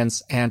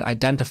clients and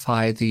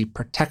identify the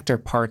protector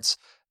parts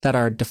that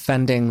are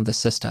defending the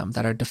system,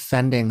 that are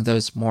defending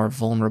those more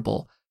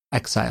vulnerable,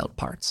 exiled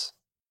parts.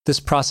 This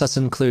process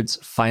includes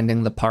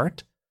finding the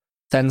part.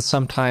 Then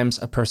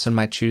sometimes a person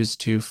might choose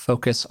to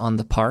focus on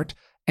the part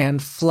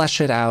and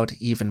flesh it out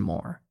even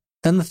more.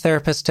 Then the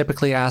therapist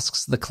typically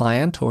asks the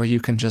client, or you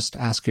can just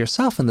ask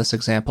yourself in this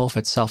example if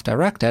it's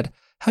self-directed,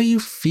 how you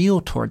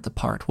feel toward the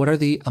part. What are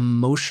the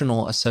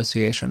emotional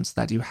associations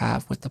that you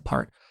have with the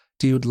part?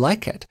 Do you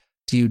like it?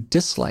 Do you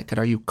dislike it?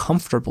 Are you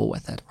comfortable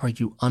with it? Are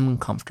you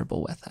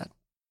uncomfortable with it?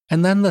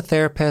 And then the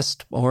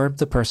therapist, or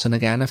the person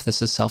again, if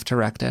this is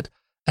self-directed,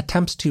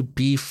 attempts to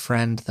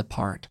befriend the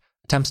part,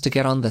 attempts to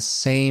get on the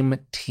same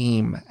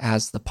team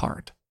as the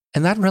part.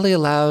 And that really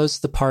allows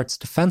the part's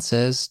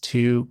defenses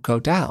to go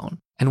down.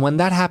 And when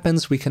that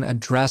happens, we can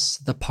address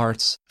the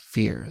part's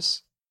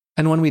fears.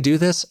 And when we do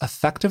this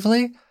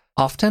effectively,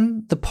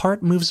 often the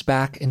part moves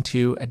back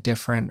into a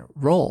different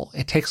role.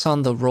 It takes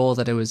on the role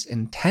that it was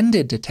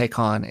intended to take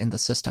on in the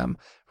system,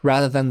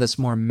 rather than this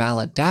more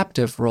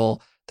maladaptive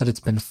role that it's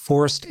been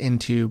forced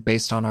into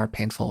based on our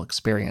painful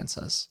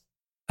experiences.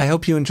 I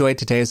hope you enjoyed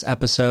today's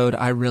episode.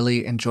 I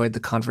really enjoyed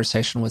the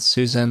conversation with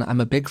Susan.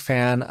 I'm a big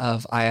fan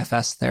of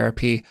IFS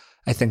therapy.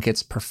 I think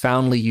it's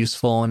profoundly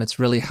useful, and it's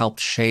really helped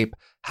shape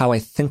how I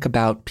think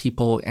about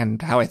people and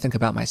how I think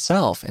about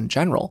myself in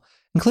general,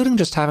 including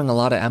just having a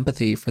lot of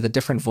empathy for the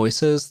different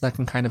voices that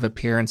can kind of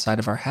appear inside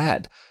of our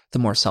head, the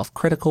more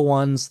self-critical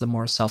ones, the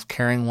more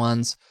self-caring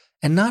ones,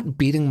 and not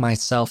beating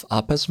myself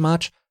up as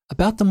much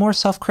about the more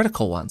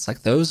self-critical ones.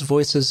 Like, those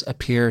voices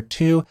appear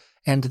too,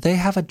 and they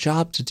have a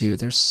job to do.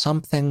 There's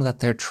something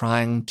that they're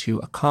trying to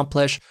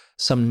accomplish,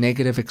 some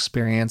negative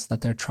experience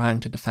that they're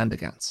trying to defend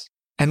against.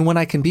 And when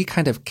I can be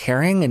kind of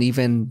caring and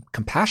even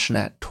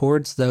compassionate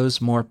towards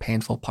those more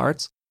painful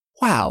parts,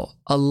 wow,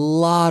 a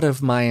lot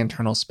of my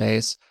internal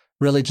space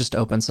really just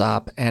opens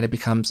up and it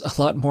becomes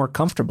a lot more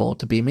comfortable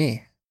to be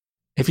me.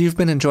 If you've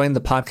been enjoying the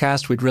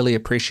podcast, we'd really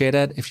appreciate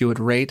it if you would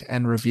rate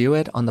and review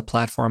it on the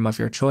platform of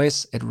your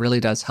choice. It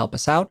really does help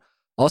us out.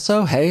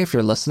 Also, hey, if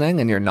you're listening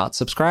and you're not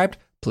subscribed,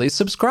 please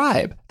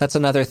subscribe. That's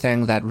another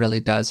thing that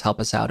really does help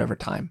us out over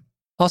time.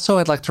 Also,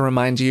 I'd like to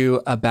remind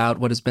you about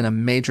what has been a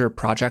major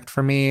project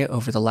for me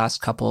over the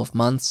last couple of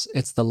months.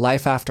 It's the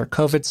Life After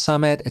COVID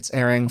Summit. It's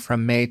airing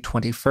from May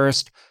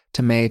 21st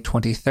to May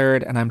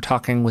 23rd, and I'm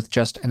talking with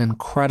just an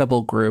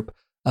incredible group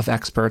of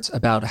experts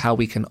about how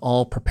we can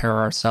all prepare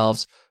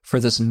ourselves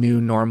for this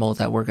new normal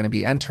that we're going to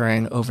be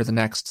entering over the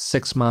next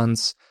 6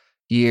 months,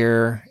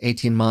 year,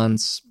 18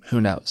 months,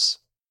 who knows.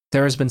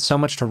 There has been so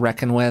much to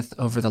reckon with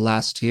over the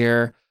last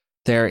year.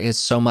 There is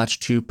so much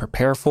to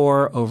prepare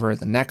for over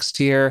the next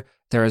year.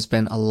 There has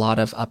been a lot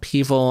of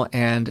upheaval,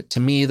 and to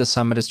me, the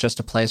summit is just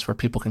a place where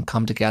people can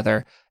come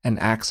together and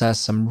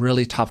access some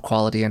really top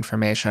quality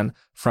information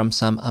from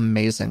some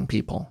amazing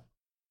people.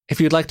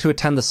 If you'd like to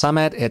attend the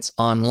summit, it's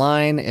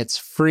online, it's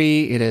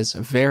free, it is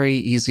very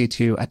easy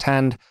to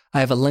attend.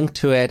 I have a link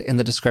to it in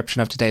the description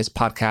of today's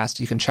podcast.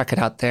 You can check it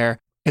out there.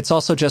 It's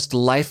also just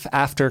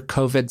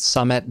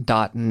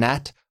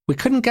lifeaftercovidsummit.net. We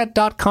couldn't get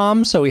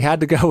 .com, so we had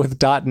to go with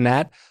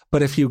 .net.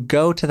 But if you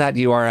go to that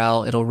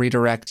URL, it'll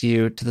redirect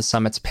you to the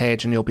summit's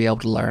page and you'll be able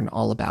to learn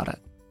all about it.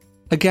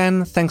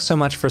 Again, thanks so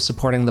much for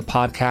supporting the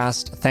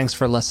podcast. Thanks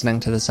for listening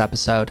to this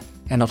episode,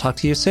 and I'll talk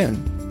to you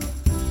soon.